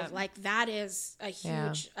culture, so like that is a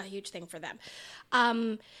huge thing for them.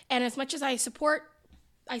 And as much as I support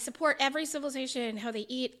every civilization and how they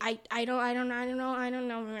eat, I don't know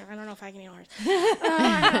if I can eat horse.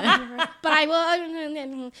 But I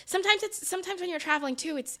will. Sometimes when you're traveling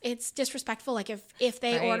too, it's disrespectful. Like if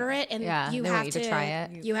they order it and you have to try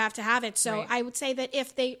it, you have to have it. So I would say that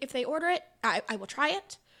if they order it, I will try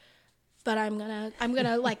it. But I'm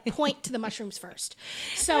gonna like point to the mushrooms first.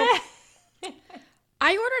 So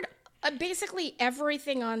I ordered basically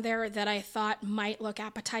everything on there that I thought might look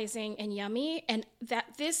appetizing and yummy, and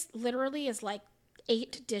that this literally is like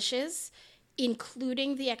 8 dishes,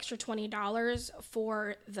 including the extra $20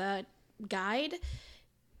 for the guide,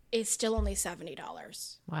 is still only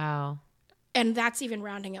 $70. Wow. And that's even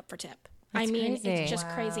rounding up for tip. Crazy. It's just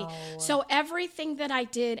crazy. So everything that I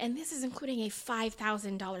did, and this is including a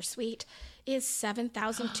 $5,000 suite, is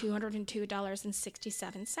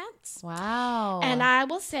 $7,202.67. Wow. And I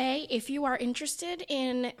will say, if you are interested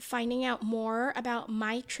in finding out more about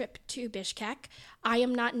my trip to Bishkek, I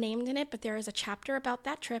am not named in it, but there is a chapter about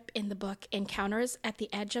that trip in the book Encounters at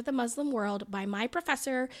the Edge of the Muslim World by my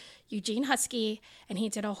professor, Eugene Husky, and he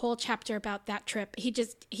did a whole chapter about that trip. He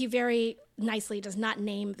very nicely does not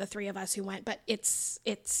name the 3 of us who went, but it's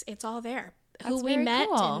all there. That's who we very met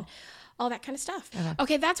cool. and all that kind of stuff.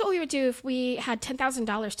 Okay, that's what we would do if we had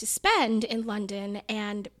 $10,000 to spend in London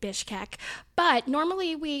and Bishkek. But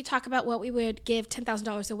normally we talk about what we would give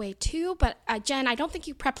 $10,000 away to. But Jen, I don't think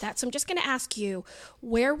you prepped that. So I'm just going to ask you,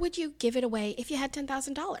 where would you give it away if you had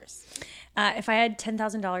 $10,000? If I had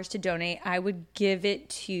 $10,000 to donate, I would give it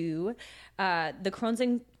to the Crohn's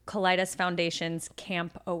and Colitis Foundation's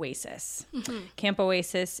Camp Oasis. Mm-hmm. Camp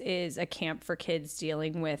Oasis is a camp for kids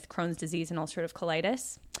dealing with Crohn's disease and ulcerative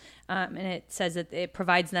colitis. And it says that it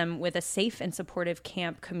provides them with a safe and supportive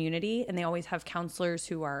camp community. And they always have counselors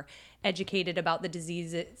who are educated about the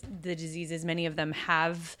diseases. Many of them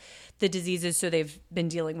have the diseases, so they've been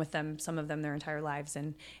dealing with them, some of them their entire lives.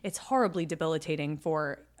 And it's horribly debilitating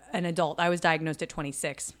for an adult. I was diagnosed at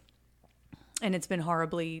 26. And it's been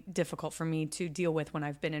horribly difficult for me to deal with when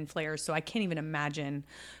I've been in flares. So I can't even imagine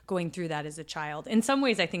going through that as a child. In some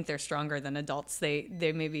ways, I think they're stronger than adults. They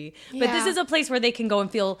may be. But this is a place where they can go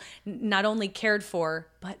and feel not only cared for,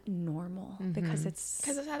 but normal. Mm-hmm. Because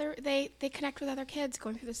they connect with other kids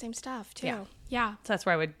going through the same stuff, too. Yeah. So that's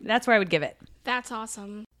where I would give it. That's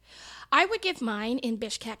awesome. I would give mine in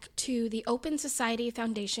Bishkek to the Open Society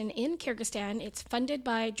Foundation in Kyrgyzstan. It's funded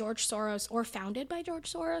by George Soros or founded by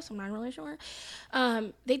George Soros. I'm not really sure.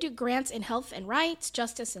 They do grants in health and rights,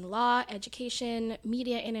 justice and law, education,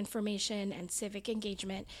 media and information, and civic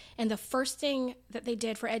engagement. And the first thing that they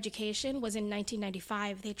did for education was in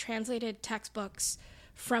 1995. They translated textbooks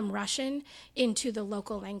from Russian into the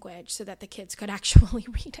local language so that the kids could actually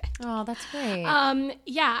read it. Oh, that's great.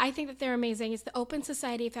 Yeah, I think that they're amazing. It's the Open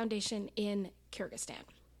Society Foundation in Kyrgyzstan.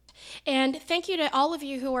 And thank you to all of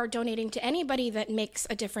you who are donating, to anybody that makes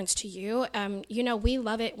a difference to you. We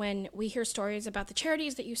love it when we hear stories about the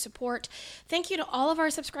charities that you support. Thank you to all of our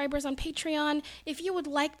subscribers on Patreon. If you would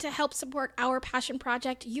like to help support our passion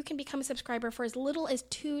project, you can become a subscriber for as little as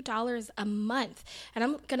 $2 a month. And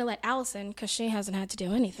I'm going to let Allison, because she hasn't had to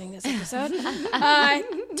do anything this episode,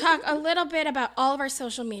 talk a little bit about all of our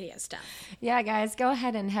social media stuff. Yeah, guys, go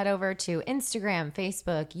ahead and head over to Instagram,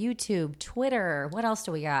 Facebook, YouTube, Twitter. What else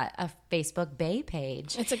do we got? A Facebook Bay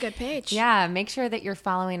page. It's a good page. Yeah, make sure that you're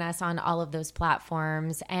following us on all of those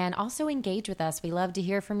platforms and also engage with us. We love to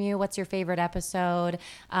hear from you. What's your favorite episode?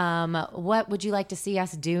 What would you like to see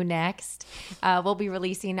us do next? We'll be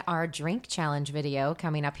releasing our drink challenge video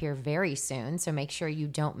coming up here very soon, so make sure you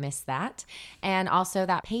don't miss that. And also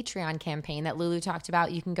that Patreon campaign that Lulu talked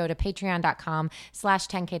about. You can go to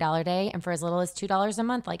patreon.com/10kDollarDay, and for as little as $2 a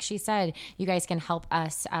month, like she said, you guys can help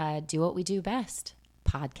us do what we do best.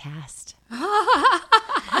 Podcast.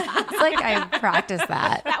 It's like I practiced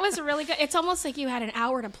that. That was really good. It's almost like you had an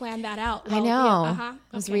hour to plan that out. I know. I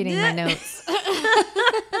was reading my notes.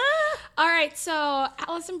 All right. So,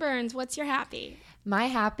 Allison Burns, what's your happy? My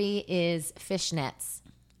happy is fishnets.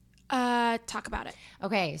 Talk about it.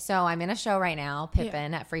 Okay, so I'm in a show right now,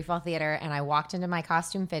 Pippin, at Free Fall Theater, and I walked into my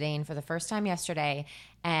costume fitting for the first time yesterday,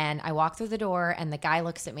 and I walked through the door, and the guy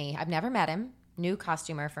looks at me. I've never met him. New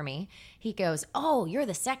costumer for me. He goes, "Oh, you're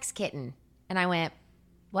the sex kitten." And I went,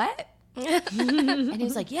 "What?" And he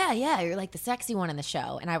was like, yeah, you're like the sexy one in the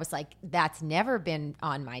show. And I was like, that's never been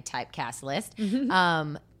on my typecast list.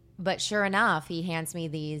 But sure enough, he hands me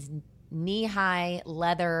these knee-high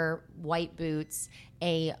leather white boots,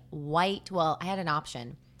 a white, well, I had an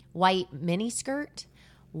option, white mini skirt,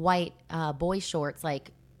 white boy shorts like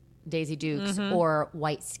Daisy Dukes, or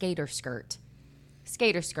white skater skirt.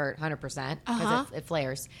 Skater skirt, 100%, because it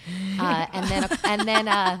flares, and then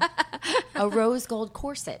a rose gold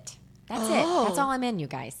corset. That's it. That's all I'm in, you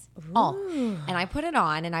guys. All. And I put it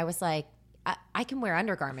on, and I was like, I can wear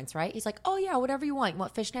undergarments, right? He's like, oh yeah, whatever you want. You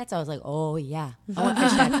want fishnets? I was like, oh yeah, I want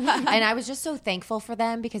fishnets. And I was just so thankful for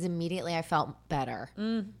them because immediately I felt better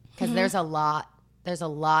because there's a lot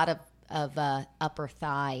of upper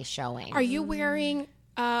thigh showing. Are you wearing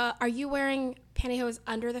pantyhose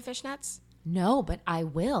under the fishnets? No, but I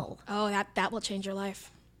will. Oh, that will change your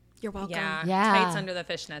life. You're welcome. Yeah. Yeah. Tights under the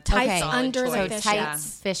fishnets. Tights under So the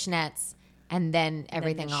tights, fishnets, and then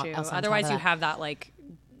everything Then the shoe. else. on Otherwise, top you of have that like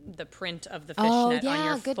the print of the Oh fishnet on yeah,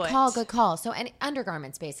 your good foot. call. So any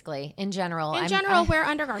undergarments, basically, in general. In general, wear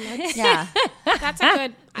undergarments. Yeah. That's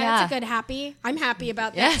a good happy. I'm happy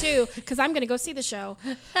about that too because I'm going to go see the show.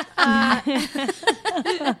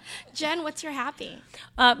 Jen, what's your happy?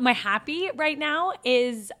 My happy right now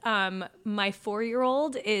is my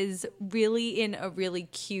 4-year-old is really in a really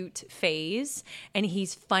cute phase, and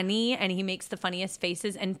he's funny, and he makes the funniest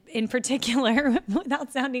faces, and in particular,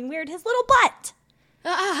 without sounding weird, his little butt.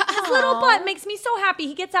 His little butt makes me so happy.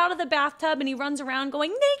 He gets out of the bathtub and he runs around going,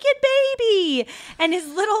 naked baby. And his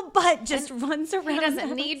little butt just runs around. He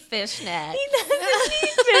doesn't need fishnets. He doesn't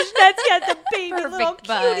need fishnets. He has a baby Perfect little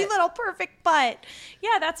butt. cutie little perfect butt.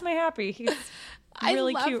 Yeah, that's my happy. He's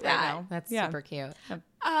really love cute that. right now. That's Yeah. super cute.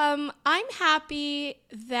 I'm happy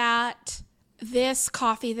that this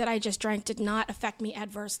coffee that I just drank did not affect me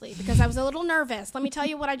adversely because I was a little nervous. Let me tell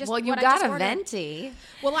you what I just Well, you what I got just a ordered. venti.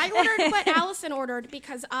 Well, I ordered what Allison ordered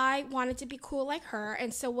because I wanted to be cool like her.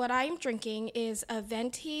 And so what I'm drinking is a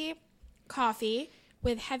venti coffee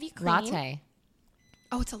with heavy cream. Latte.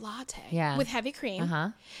 Oh, it's a latte. Yeah. With heavy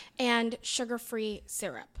cream and sugar-free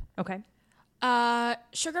syrup. Okay.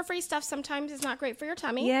 Sugar-free stuff sometimes is not great for your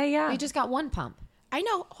tummy. Yeah. You just got one pump. I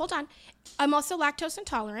know. Hold on. I'm also lactose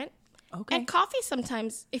intolerant. Okay. And coffee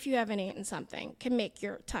sometimes, if you haven't eaten something, can make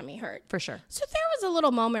your tummy hurt. For sure. So there was a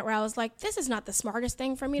little moment where I was like, this is not the smartest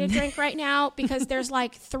thing for me to drink right now because there's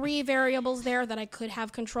like 3 variables there that I could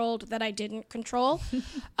have controlled that I didn't control.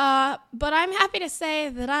 But I'm happy to say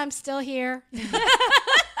that I'm still here.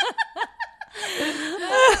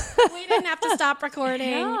 We didn't have to stop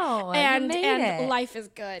recording. No, and you made it. life is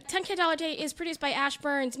good. 10K Dollar Day is produced by Ash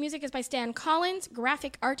Burns. Music is by Stan Collins.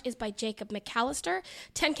 Graphic art is by Jacob McAllister.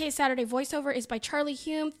 10K Saturday voiceover is by Charlie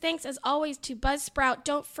Hume. Thanks as always to Buzzsprout.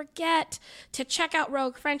 Don't forget to check out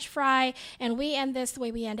Rogue French Fry. And we end this the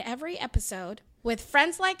way we end every episode with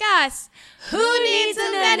friends like us. Who needs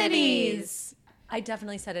amenities? I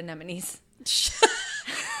definitely said anemones.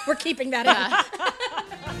 We're keeping that in.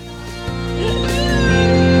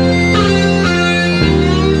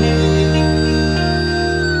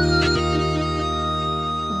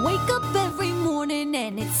 Wake up every morning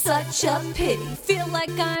and it's such a pity. Feel like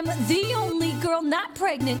I'm the only girl girl not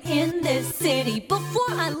pregnant in this city.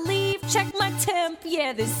 Before I leave, check my temp.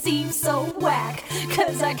 Yeah, this seems so whack.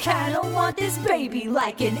 Cause I kinda want this baby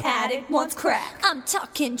like an addict wants crack. I'm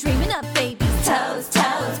talking dreaming up babies, toes,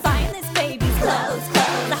 toes. Buying this baby's clothes,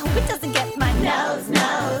 clothes. I hope it doesn't get my nose,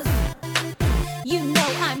 nose. You know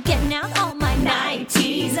I'm getting out all my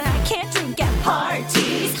 90s, and I can't drink at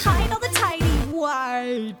parties. Hide all the tidy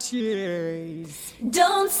whities.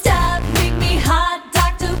 Don't stop, make me hot,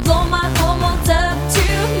 doctor, blow my hormones up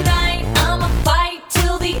tonight. I'ma fight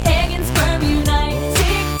till the egg and sperm unite.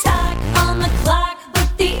 Tick tock on the clock, but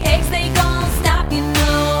the eggs they gon' stop, you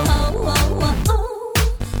know.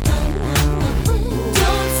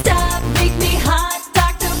 Don't stop, make me hot,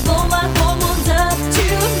 doctor, blow my hormones up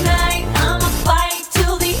tonight. I'ma fight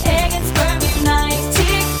till the egg and sperm unite.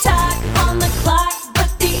 Tick tock on the clock, but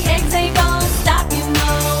the eggs they gon' stop, you know.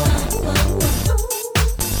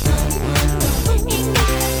 Ain't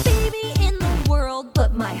got a baby in the world, but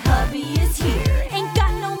my hubby is here. Ain't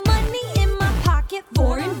got no money in my pocket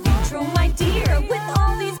for in vitro, my dear. With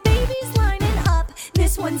all these babies lining up,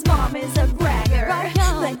 this one's mom is a bragger.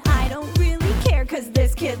 But I don't really care, cause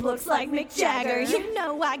this kid looks like Mick Jagger. You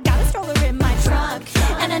know I got a stroller in my trunk,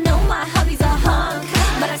 and I know my hubby's a hunk,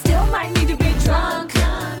 but I still might need to be drunk.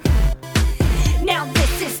 Now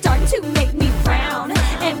this is starting to make me frown,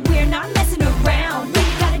 and we're not messing around. We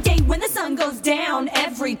got a day when the sun goes down,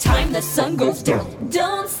 every time the sun goes down.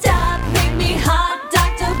 Don't stop, make me hot,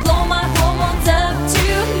 doctor, blow my hormones up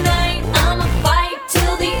tonight. I'ma fight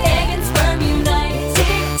till the egg and sperm unite.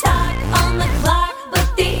 Tick tock on the clock, but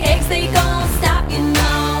the eggs they gon' stop, you know.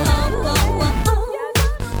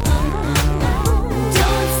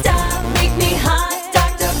 Don't stop, make me hot,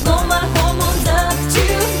 doctor, blow my hormones up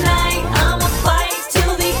tonight. I'ma fight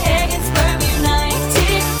till the egg and sperm unite.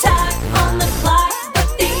 Tick tock on the clock, but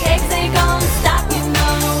the eggs they gon' stop, you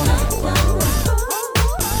know.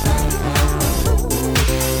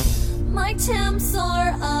 My temps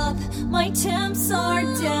are up, my temps are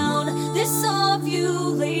down. This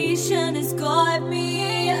ovulation has got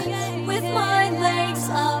me with my legs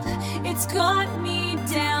up. It's got me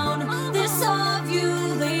down. This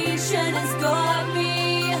ovulation has got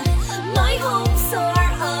me. My hopes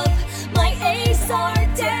are up, my A's are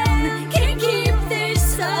down. Can't keep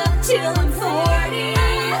this up till I'm 40.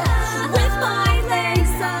 With my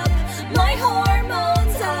legs up, my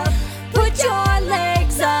hormones up. Put your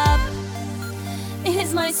legs up.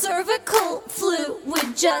 Is my cervical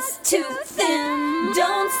fluid just too thin?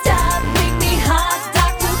 Don't stop, make me hot.